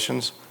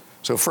translations.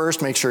 So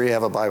first, make sure you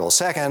have a Bible.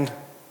 Second,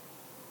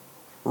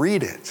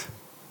 read it.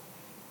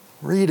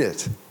 Read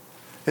it.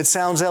 It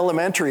sounds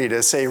elementary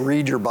to say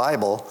read your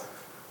Bible,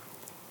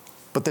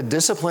 But the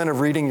discipline of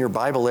reading your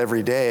Bible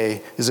every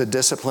day is a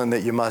discipline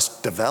that you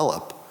must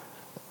develop.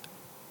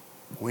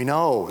 We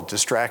know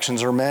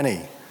distractions are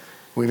many.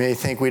 We may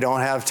think we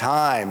don't have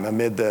time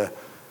amid the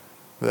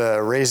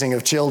raising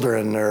of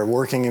children or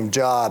working in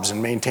jobs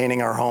and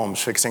maintaining our homes,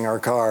 fixing our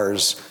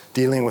cars,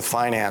 dealing with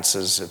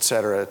finances, et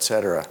cetera, et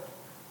cetera.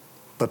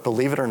 But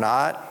believe it or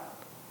not,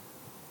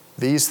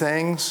 these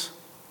things,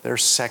 they're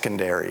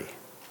secondary.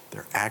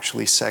 They're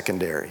actually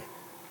secondary.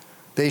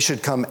 They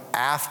should come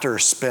after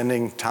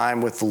spending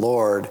time with the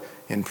Lord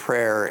in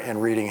prayer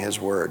and reading His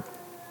Word.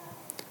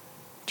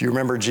 Do you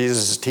remember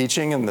Jesus'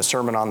 teaching in the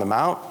Sermon on the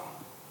Mount?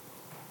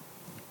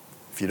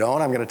 If you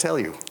don't, I'm going to tell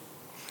you.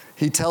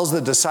 He tells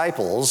the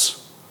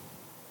disciples,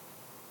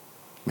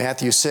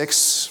 Matthew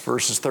 6,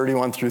 verses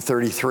 31 through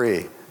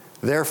 33,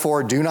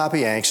 "Therefore do not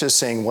be anxious,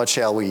 saying, what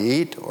shall we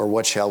eat, or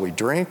what shall we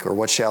drink, or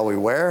what shall we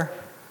wear?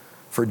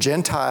 For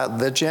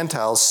the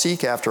Gentiles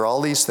seek after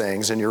all these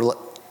things, and your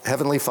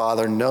Heavenly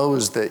Father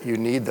knows that you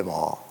need them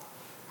all.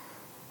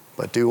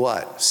 But do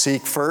what?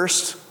 Seek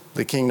first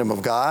the kingdom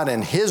of God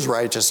and His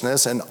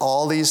righteousness, and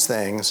all these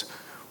things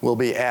will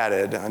be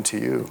added unto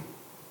you."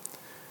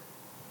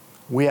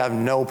 We have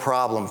no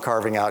problem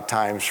carving out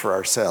times for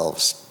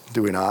ourselves,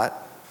 do we not?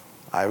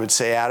 I would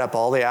say add up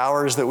all the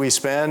hours that we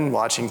spend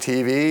watching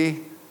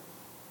TV,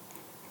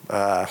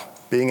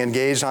 being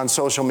engaged on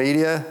social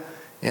media,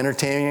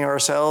 entertaining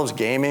ourselves,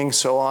 gaming,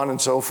 so on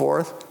and so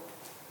forth.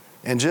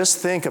 And just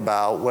think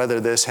about whether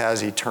this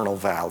has eternal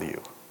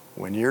value.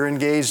 When you're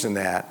engaged in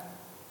that,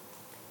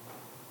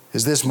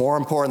 is this more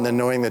important than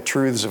knowing the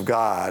truths of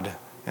God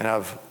and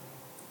of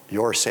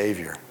your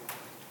Savior?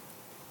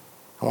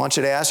 I want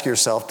you to ask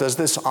yourself, does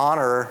this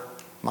honor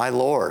my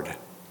Lord?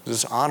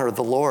 Does this honor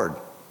the Lord?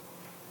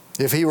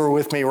 If He were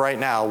with me right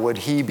now, would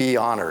He be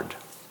honored?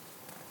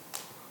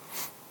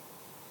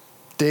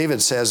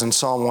 David says in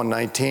Psalm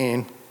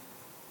 119,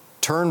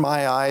 "Turn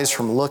my eyes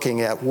from looking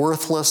at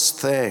worthless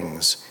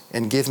things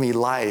and give me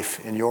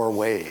life in your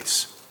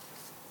ways."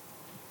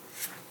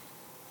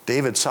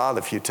 David saw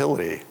the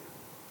futility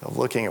of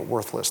looking at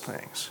worthless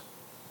things.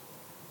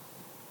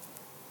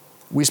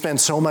 We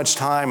spend so much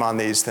time on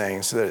these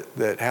things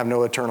that have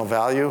no eternal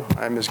value.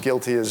 I'm as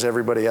guilty as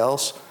everybody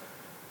else.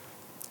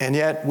 And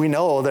yet we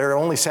know they're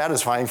only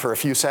satisfying for a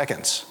few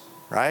seconds,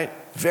 right?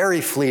 Very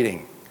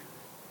fleeting.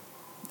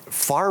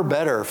 Far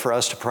better for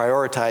us to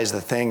prioritize the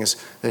things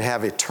that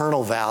have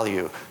eternal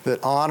value,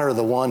 that honor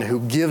the one who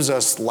gives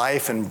us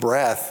life and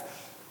breath.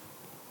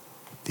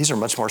 These are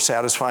much more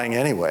satisfying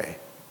anyway.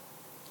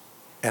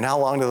 And how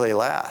long do they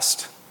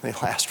last? They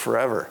last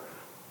forever.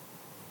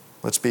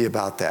 Let's be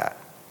about that.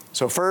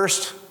 So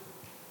first,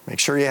 make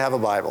sure you have a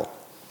Bible.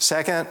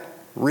 Second,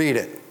 read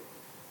it.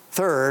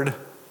 Third,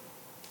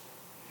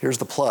 here's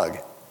the plug.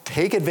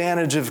 Take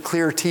advantage of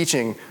clear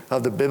teaching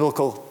of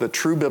the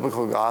true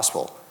biblical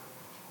gospel.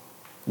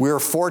 We're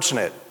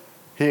fortunate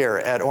here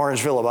at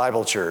Orange Villa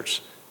Bible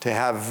Church to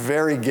have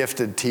very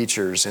gifted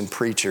teachers and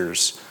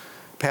preachers.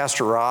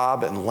 Pastor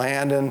Rob and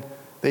Landon,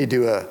 they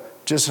do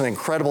just an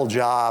incredible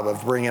job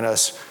of bringing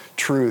us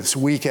truths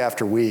week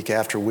after week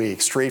after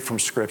week, straight from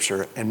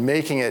Scripture, and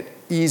making it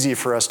easy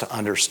for us to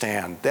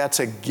understand. That's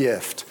a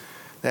gift.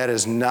 That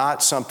is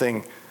not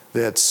something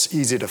that's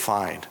easy to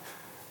find.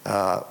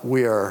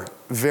 We are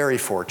very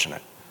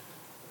fortunate.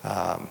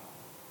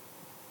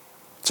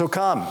 So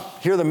come,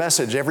 hear the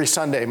message every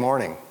Sunday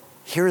morning.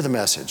 Hear the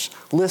message.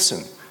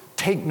 Listen.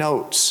 Take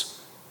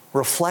notes.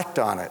 Reflect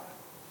on it.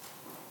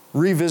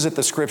 Revisit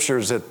the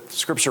scriptures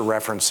scripture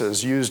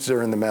references used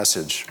during the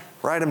message.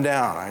 Write them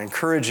down. I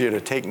encourage you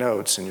to take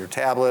notes in your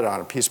tablet, on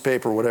a piece of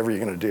paper, whatever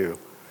you're going to do.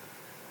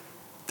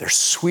 They're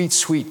sweet,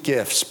 sweet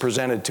gifts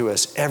presented to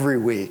us every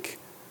week.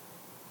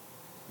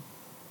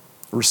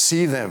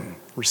 Receive them.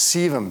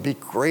 Receive them. Be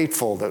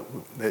grateful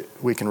that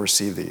we can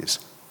receive these.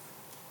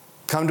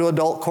 Come to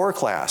adult core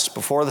class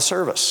before the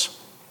service.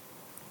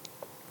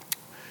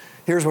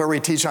 Here's where we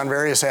teach on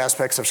various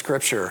aspects of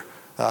Scripture,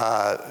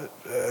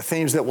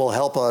 themes that will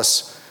help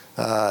us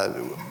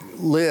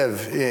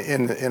live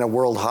in a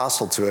world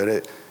hostile to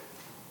it.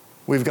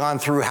 We've gone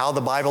through how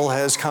the Bible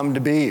has come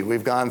to be.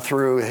 We've gone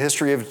through a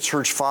history of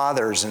church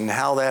fathers and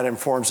how that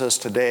informs us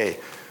today.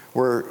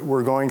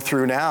 We're going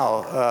through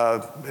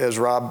now, as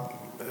Rob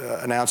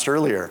announced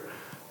earlier,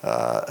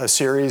 a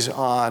series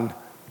on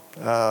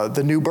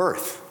the new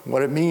birth,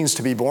 what it means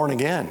to be born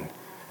again.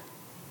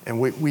 And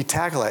we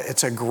tackle it.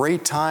 It's a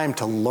great time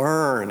to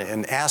learn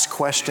and ask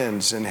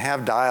questions and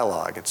have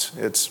dialogue.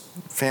 It's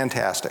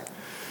fantastic.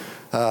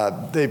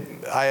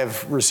 I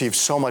have received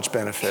so much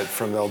benefit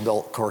from the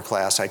adult core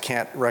class. I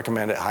can't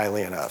recommend it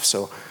highly enough.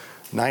 So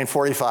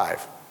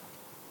 9:45.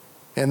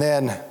 And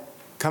then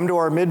come to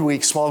our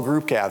midweek small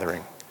group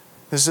gathering.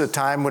 This is a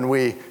time when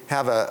we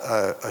have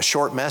a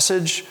short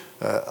message,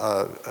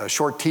 a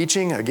short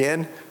teaching.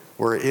 Again,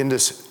 we're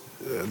into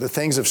the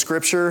things of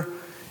Scripture,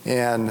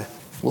 and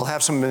we'll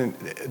have some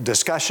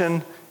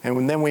discussion,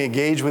 and then we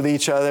engage with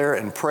each other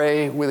and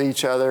pray with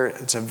each other.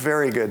 It's a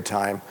very good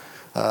time.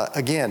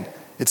 Again,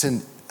 it's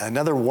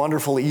another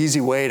wonderful, easy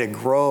way to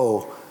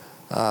grow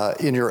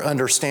in your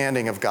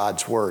understanding of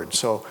God's Word.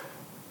 So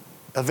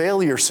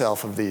avail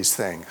yourself of these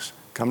things.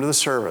 Come to the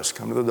service,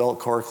 come to the adult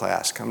core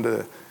class, come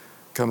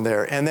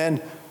there. And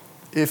then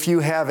if you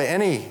have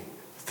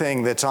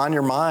anything that's on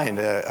your mind,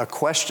 a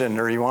question,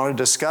 or you want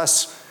to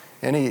discuss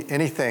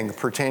anything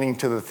pertaining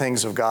to the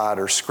things of God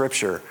or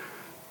Scripture,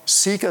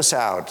 seek us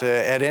out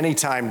at any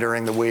time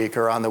during the week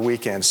or on the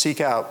weekend. Seek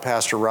out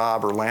Pastor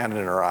Rob or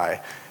Landon or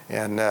I,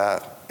 and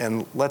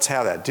let's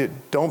have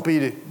that.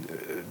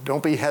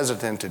 Don't be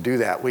hesitant to do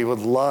that. We would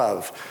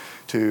love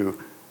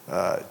to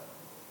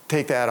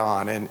take that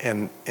on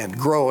and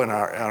grow in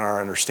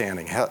our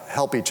understanding.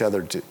 Help each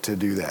other to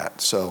do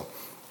that. So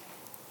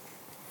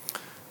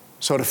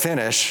to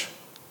finish,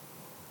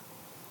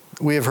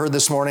 we have heard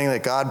this morning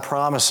that God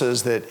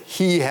promises that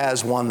He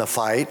has won the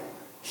fight.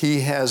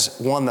 He has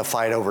won the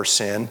fight over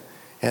sin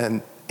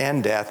and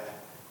death,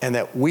 and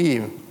that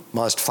we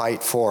must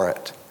fight for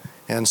it.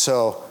 And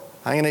so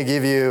I'm going to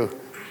give you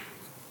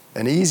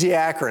an easy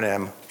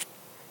acronym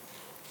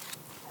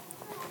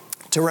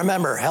to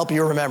remember, help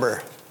you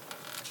remember.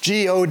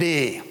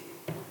 G-O-D.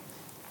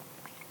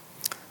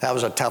 That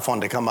was a tough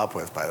one to come up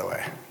with, by the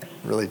way.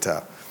 Really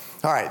tough.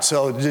 All right,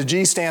 so the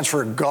G stands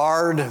for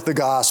guard the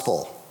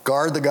gospel.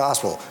 Guard the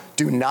gospel.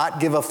 Do not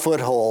give a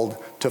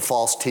foothold to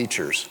false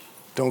teachers.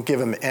 Don't give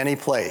them any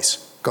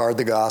place. Guard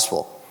the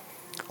gospel.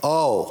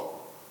 O,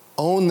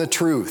 own the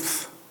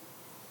truth.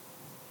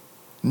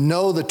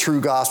 Know the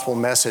true gospel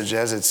message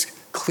as it's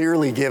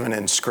clearly given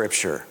in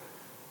Scripture.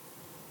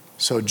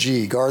 So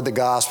G, guard the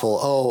gospel.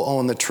 O,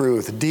 own the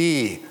truth.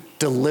 D,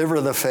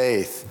 deliver the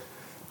faith.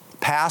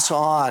 Pass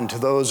on to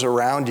those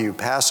around you.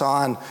 Pass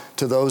on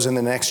to those in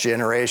the next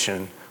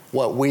generation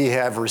what we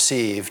have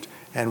received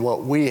and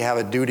what we have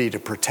a duty to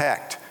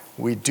protect.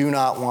 We do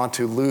not want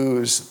to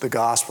lose the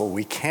gospel.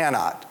 We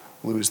cannot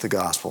lose the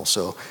gospel.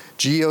 So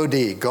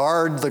G-O-D,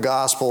 guard the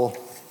gospel,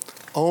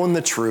 own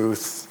the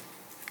truth,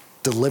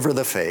 deliver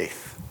the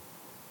faith.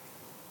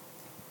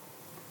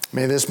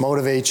 May this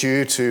motivate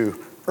you to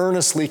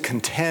earnestly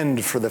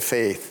contend for the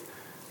faith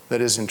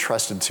that is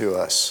entrusted to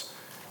us,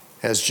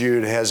 as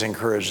Jude has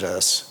encouraged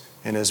us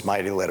in his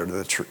mighty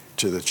letter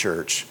to the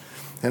church.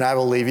 And I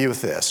will leave you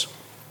with this.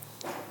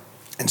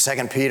 In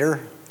 2 Peter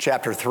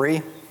chapter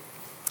 3,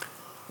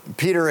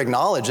 Peter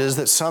acknowledges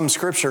that some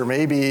Scripture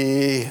may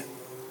be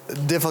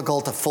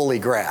difficult to fully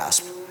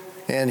grasp.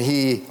 And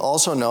he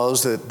also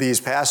knows that these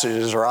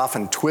passages are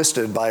often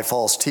twisted by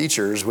false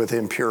teachers with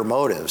impure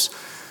motives.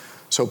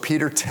 So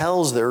Peter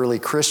tells the early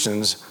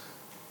Christians,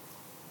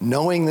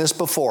 knowing this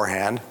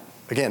beforehand,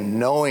 again,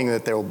 knowing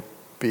that there will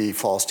be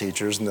false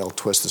teachers and they'll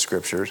twist the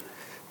Scriptures,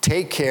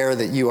 take care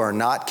that you are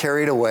not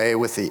carried away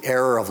with the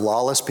error of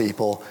lawless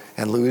people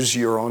and lose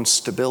your own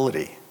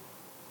stability,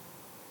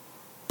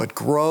 but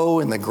grow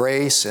in the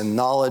grace and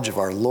knowledge of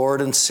our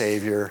Lord and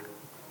Savior,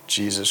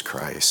 Jesus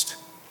Christ.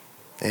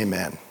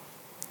 Amen.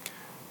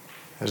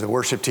 As the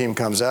worship team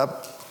comes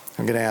up,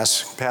 I'm going to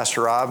ask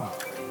Pastor Rob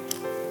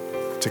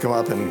to come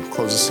up and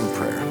close us in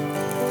prayer.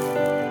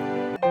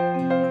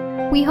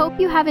 We hope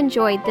you have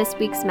enjoyed this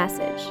week's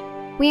message.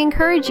 We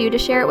encourage you to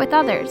share it with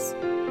others.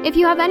 If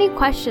you have any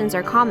questions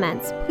or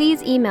comments,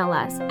 please email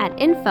us at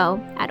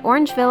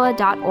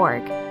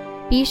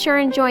info@orangevilla.org. Be sure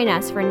and join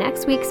us for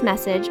next week's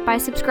message by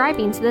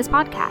subscribing to this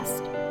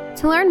podcast.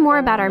 To learn more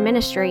about our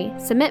ministry,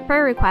 submit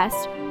prayer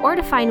requests, or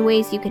to find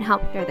ways you can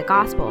help share the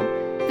gospel,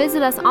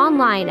 visit us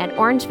online at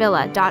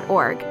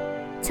orangevilla.org.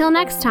 Till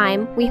next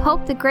time, we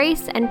hope the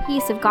grace and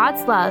peace of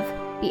God's love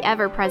be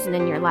ever present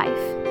in your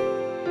life.